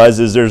important to realize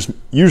is there's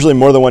usually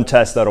more than one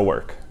test that'll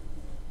work.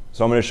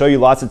 So I'm going to show you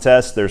lots of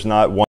tests. There's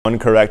not one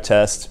correct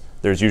test.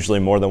 There's usually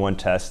more than one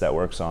test that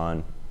works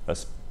on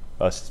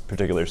a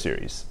particular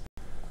series.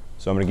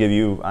 So I'm going to give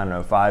you, I don't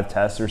know, 5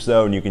 tests or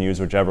so, and you can use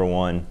whichever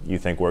one you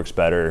think works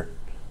better,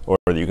 or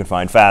that you can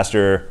find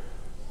faster,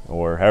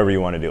 or however you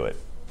want to do it.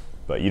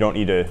 But you don't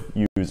need to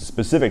use a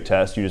specific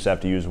test. You just have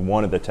to use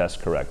one of the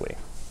tests correctly.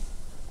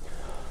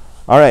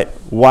 All right,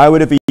 why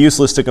would it be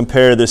useless to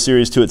compare this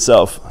series to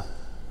itself?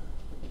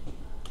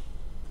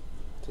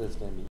 So it's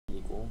going to be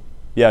equal.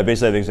 Yeah,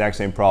 basically the exact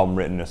same problem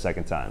written a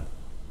second time.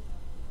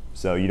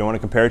 So you don't want to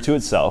compare it to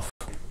itself.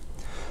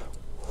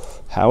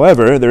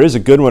 However, there is a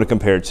good one to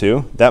compare it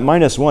to. That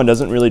 -1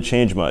 doesn't really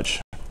change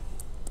much.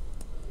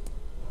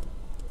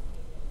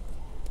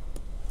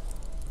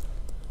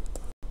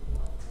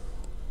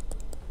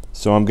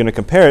 So I'm going to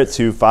compare it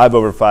to 5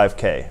 over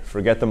 5k.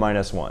 Forget the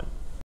 -1.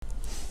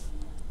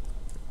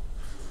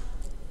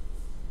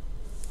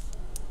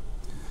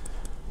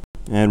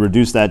 And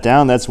reduce that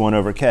down, that's 1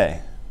 over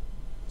k.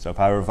 So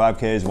 5 over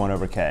 5k is 1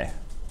 over k.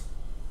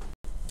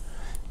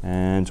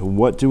 And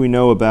what do we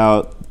know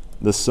about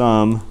the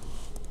sum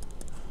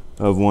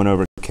of 1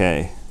 over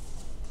k?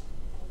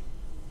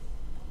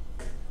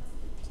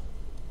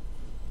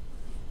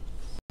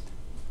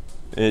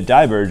 It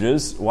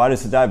diverges. Why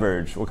does it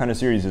diverge? What kind of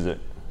series is it?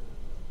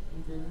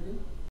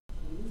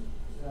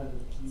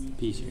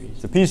 P series.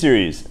 It's a p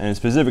series, and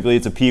specifically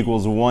it's a p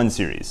equals 1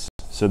 series.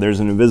 So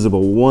there's an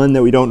invisible 1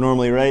 that we don't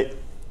normally write.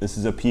 This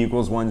is a p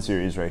equals 1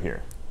 series right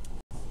here.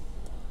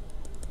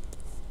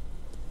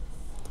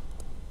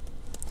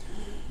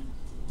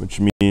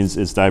 Which means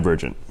it's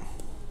divergent.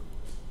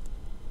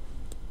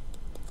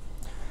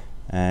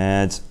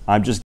 And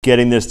I'm just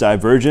getting this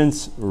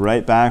divergence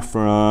right back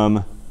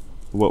from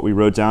what we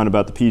wrote down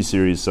about the p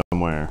series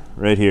somewhere,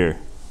 right here.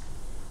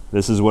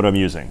 This is what I'm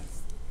using.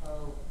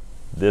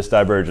 This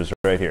diverges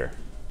right here.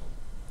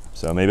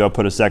 So maybe I'll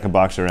put a second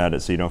box around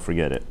it so you don't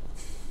forget it.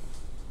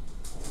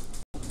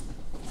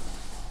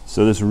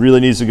 So this really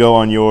needs to go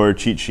on your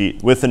cheat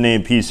sheet with the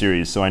name p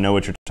series so I know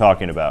what you're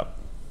talking about.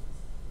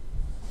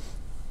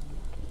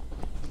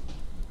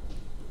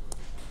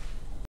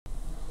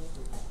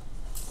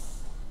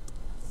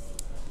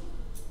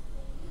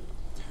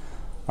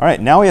 All right,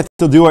 now we have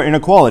to do our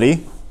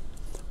inequality.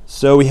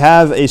 So we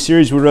have a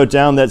series we wrote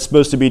down that's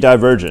supposed to be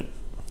divergent.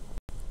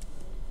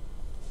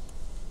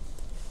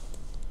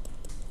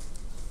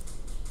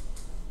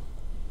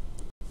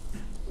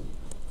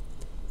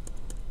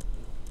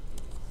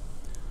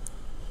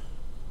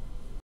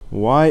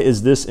 Why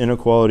is this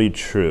inequality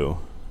true?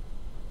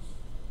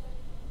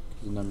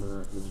 The number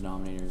of the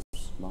denominator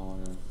is smaller,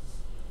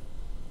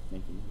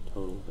 making the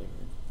total bigger.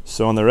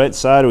 So on the right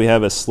side, we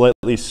have a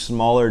slightly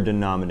smaller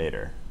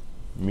denominator,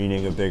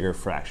 meaning a bigger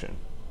fraction.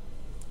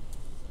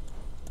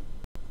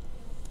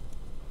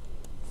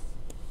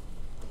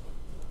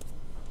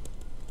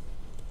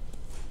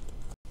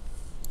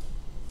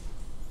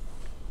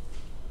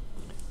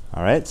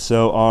 All right,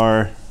 so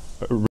our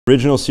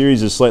original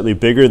series is slightly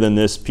bigger than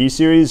this p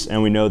series,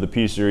 and we know the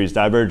p series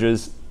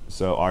diverges,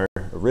 so our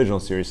original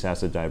series has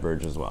to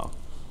diverge as well.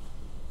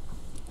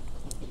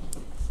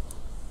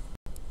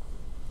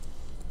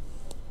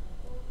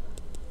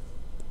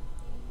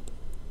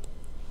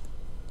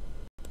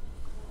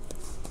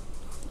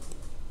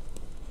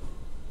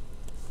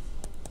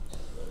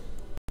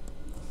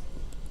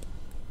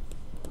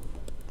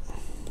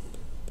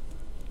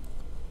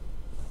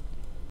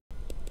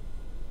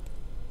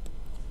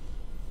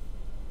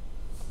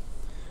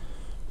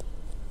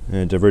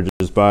 And it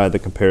diverges by the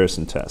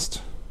comparison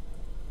test.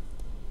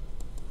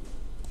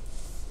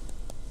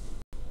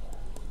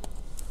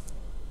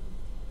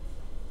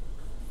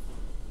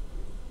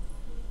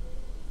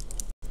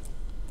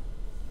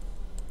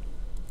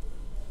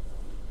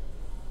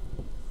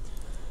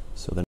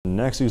 So the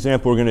next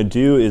example we're going to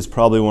do is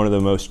probably one of the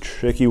most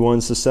tricky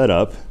ones to set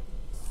up.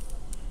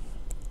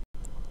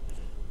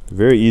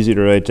 Very easy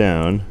to write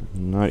down,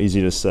 not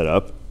easy to set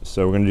up.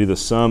 So we're going to do the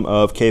sum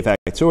of k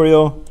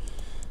factorial.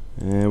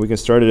 And we can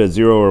start it at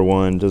 0 or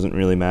 1, doesn't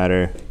really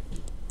matter.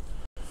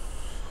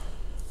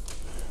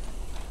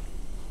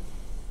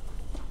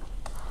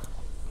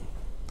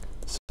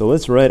 So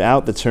let's write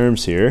out the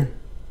terms here.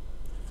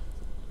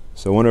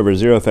 So 1 over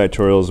 0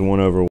 factorial is 1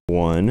 over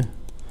 1,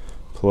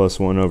 plus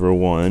 1 over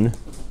 1,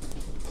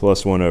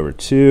 plus 1 over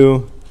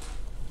 2.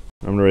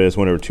 I'm going to write it as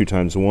 1 over 2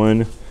 times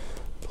 1,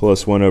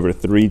 plus 1 over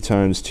 3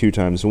 times 2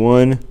 times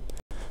 1,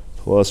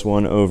 plus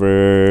 1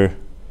 over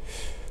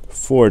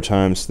 4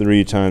 times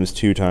 3 times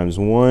 2 times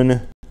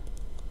 1.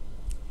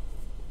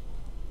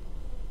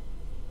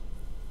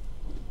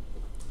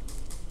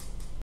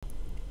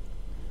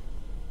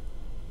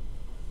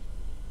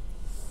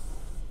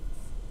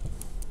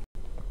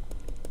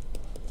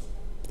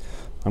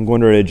 I'm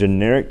going to write a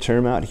generic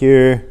term out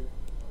here.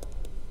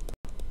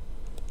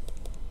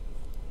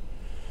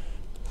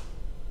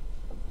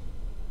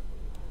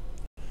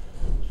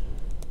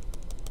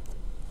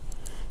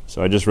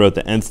 So I just wrote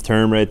the nth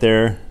term right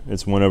there.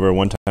 It's 1 over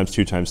 1 times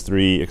 2 times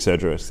 3, et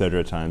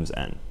cetera, times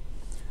n.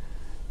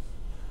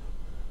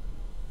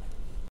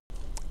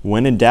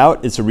 When in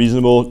doubt, it's a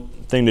reasonable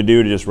thing to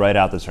do to just write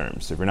out the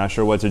terms. If you're not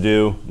sure what to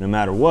do, no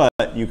matter what,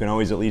 you can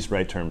always at least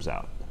write terms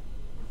out.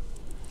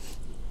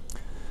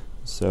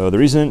 So the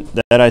reason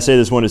that I say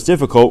this one is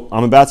difficult,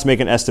 I'm about to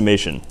make an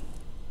estimation.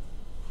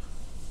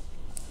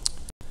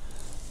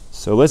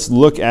 So let's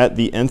look at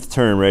the nth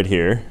term right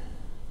here.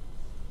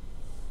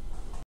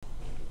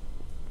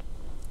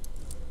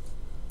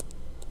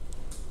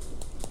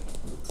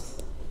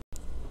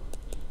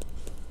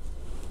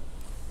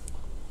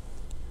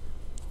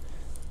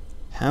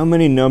 How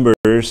many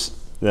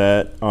numbers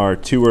that are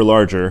 2 or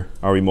larger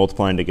are we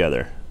multiplying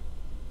together?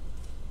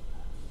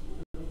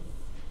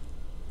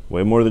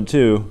 Way more than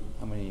 2.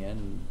 How many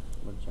n?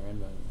 What's our n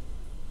value?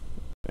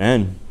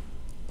 N.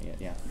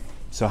 Yeah.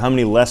 So how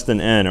many less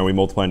than n are we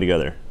multiplying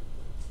together?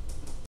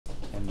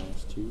 N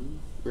minus 2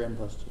 or n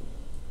plus 2?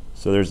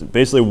 So there's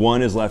basically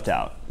 1 is left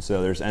out.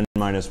 So there's n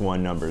minus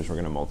 1 numbers we're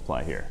going to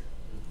multiply here.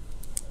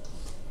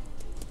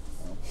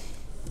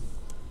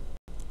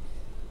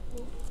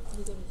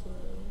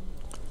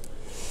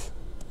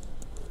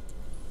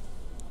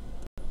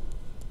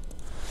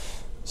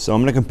 So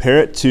I'm going to compare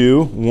it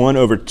to 1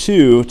 over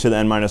 2 to the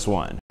n minus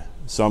 1.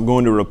 So I'm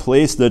going to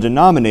replace the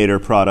denominator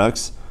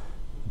products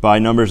by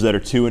numbers that are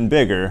 2 and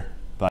bigger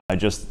by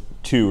just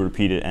 2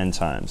 repeated n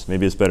times.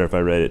 Maybe it's better if I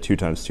write it 2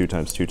 times 2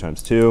 times 2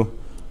 times 2,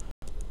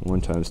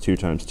 1 times 2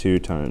 times 2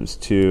 times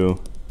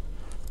 2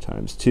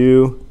 times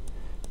 2,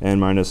 n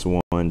minus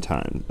 1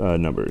 times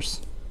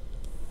numbers.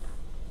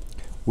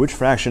 Which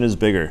fraction is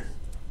bigger?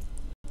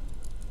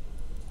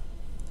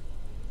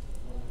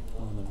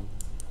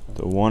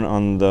 The one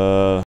on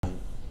the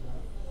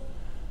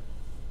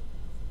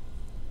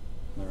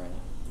right.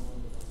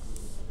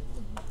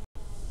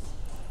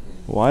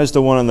 Why is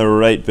the one on the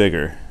right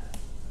bigger?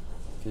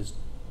 Because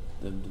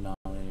the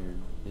denominator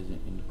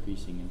isn't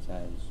increasing in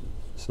size.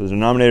 So the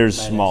denominator is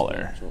By an smaller.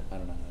 exponential. I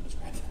don't know how to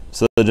describe that.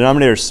 So the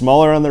denominator is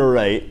smaller on the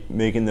right,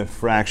 making the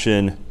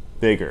fraction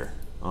bigger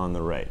on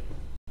the right.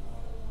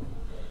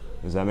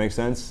 Does that make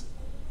sense?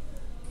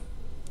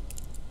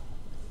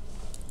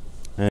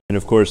 And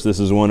of course, this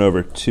is 1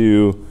 over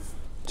 2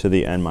 to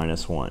the n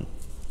minus 1.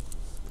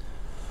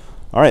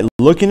 All right,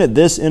 looking at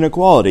this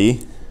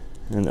inequality,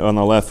 and on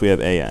the left we have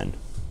an.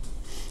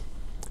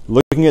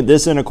 Looking at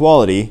this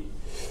inequality,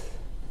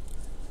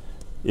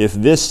 if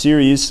this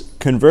series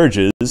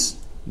converges,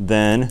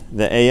 then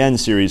the an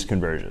series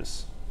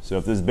converges. So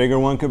if this bigger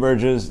one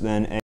converges,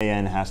 then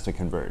an has to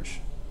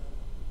converge.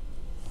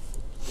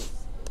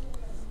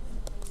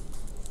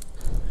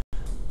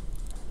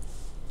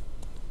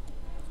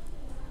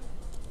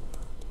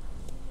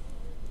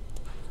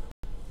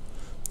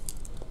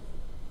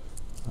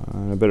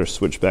 I better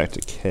switch back to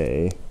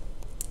k.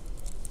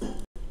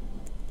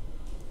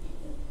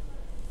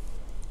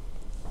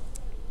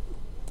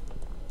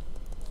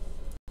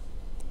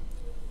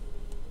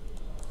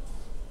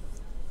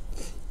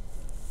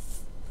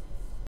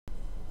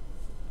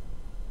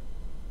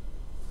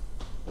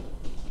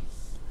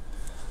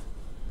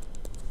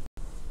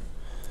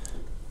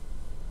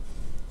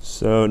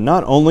 So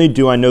not only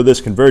do I know this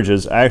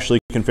converges, I actually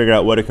can figure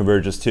out what it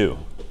converges to.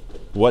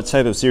 What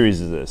type of series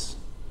is this?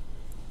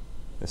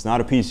 It's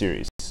not a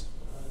p-series.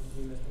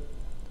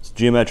 It's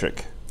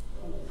geometric.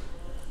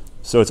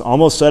 So it's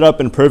almost set up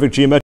in perfect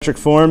geometric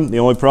form. The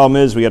only problem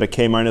is we got a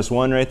k minus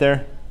 1 right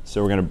there. So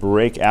we're going to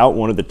break out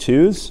one of the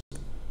 2's.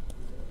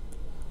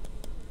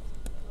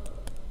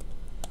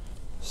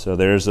 So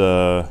there's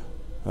a,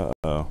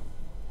 uh-oh.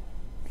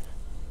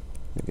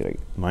 Get a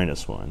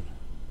minus 1.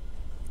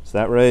 Is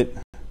that right?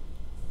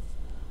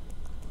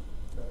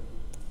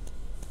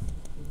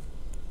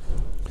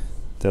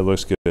 That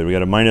looks good. We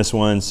got a minus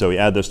 1, so we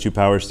add those 2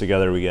 powers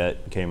together, we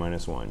get k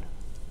minus 1.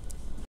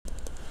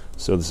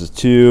 So this is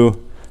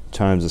 2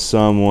 times the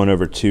sum 1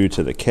 over 2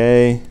 to the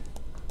k.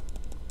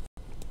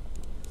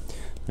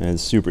 And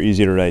it's super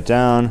easy to write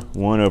down.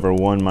 1 over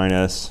 1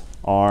 minus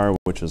r,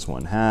 which is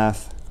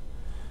 1/2.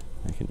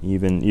 I can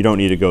even, you don't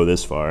need to go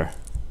this far.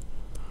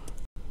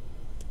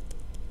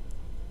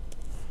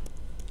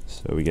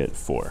 So we get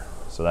 4.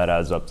 So that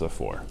adds up to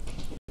 4.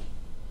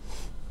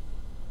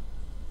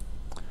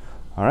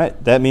 All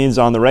right, that means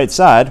on the right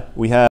side,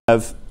 we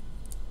have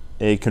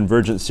a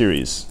convergent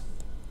series.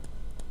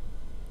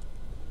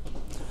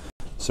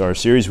 So our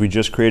series we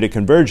just created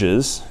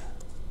converges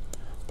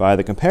by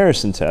the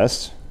comparison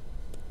test.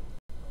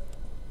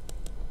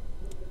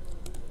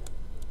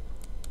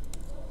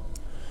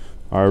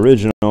 Our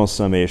original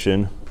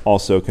summation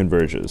also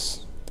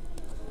converges.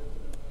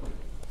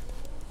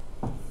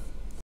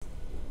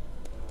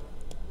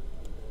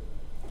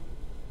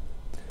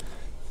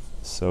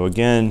 So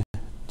again,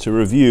 to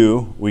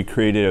review, we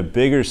created a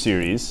bigger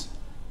series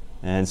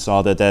and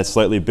saw that that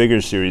slightly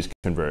bigger series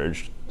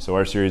converged. So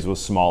our series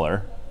was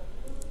smaller.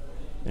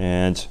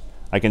 And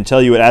I can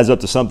tell you it adds up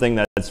to something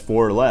that's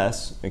 4 or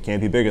less. It can't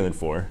be bigger than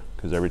 4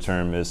 because every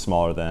term is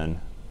smaller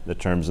than the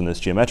terms in this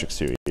geometric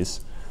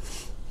series.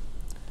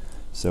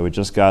 So we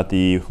just got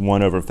the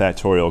 1 over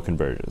factorial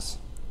converges.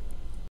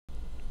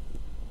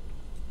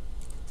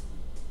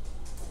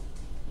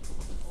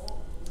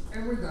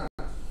 And we're done.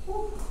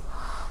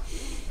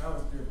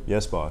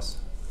 Yes, boss.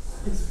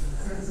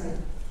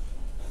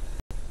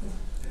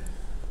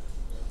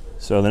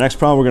 So the next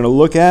problem we're going to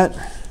look at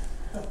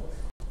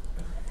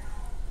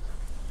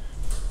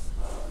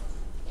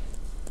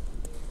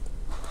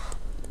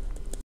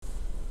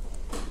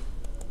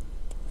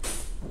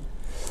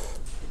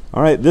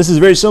all right, this is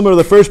very similar to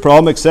the first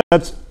problem,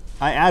 except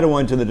I added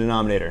 1 to the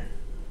denominator,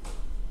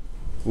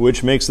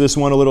 which makes this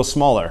one a little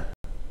smaller.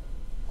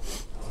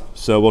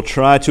 So we'll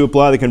try to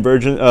apply the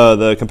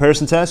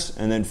comparison test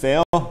and then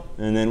fail,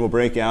 and then we'll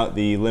break out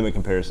the limit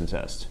comparison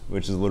test,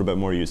 which is a little bit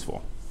more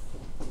useful.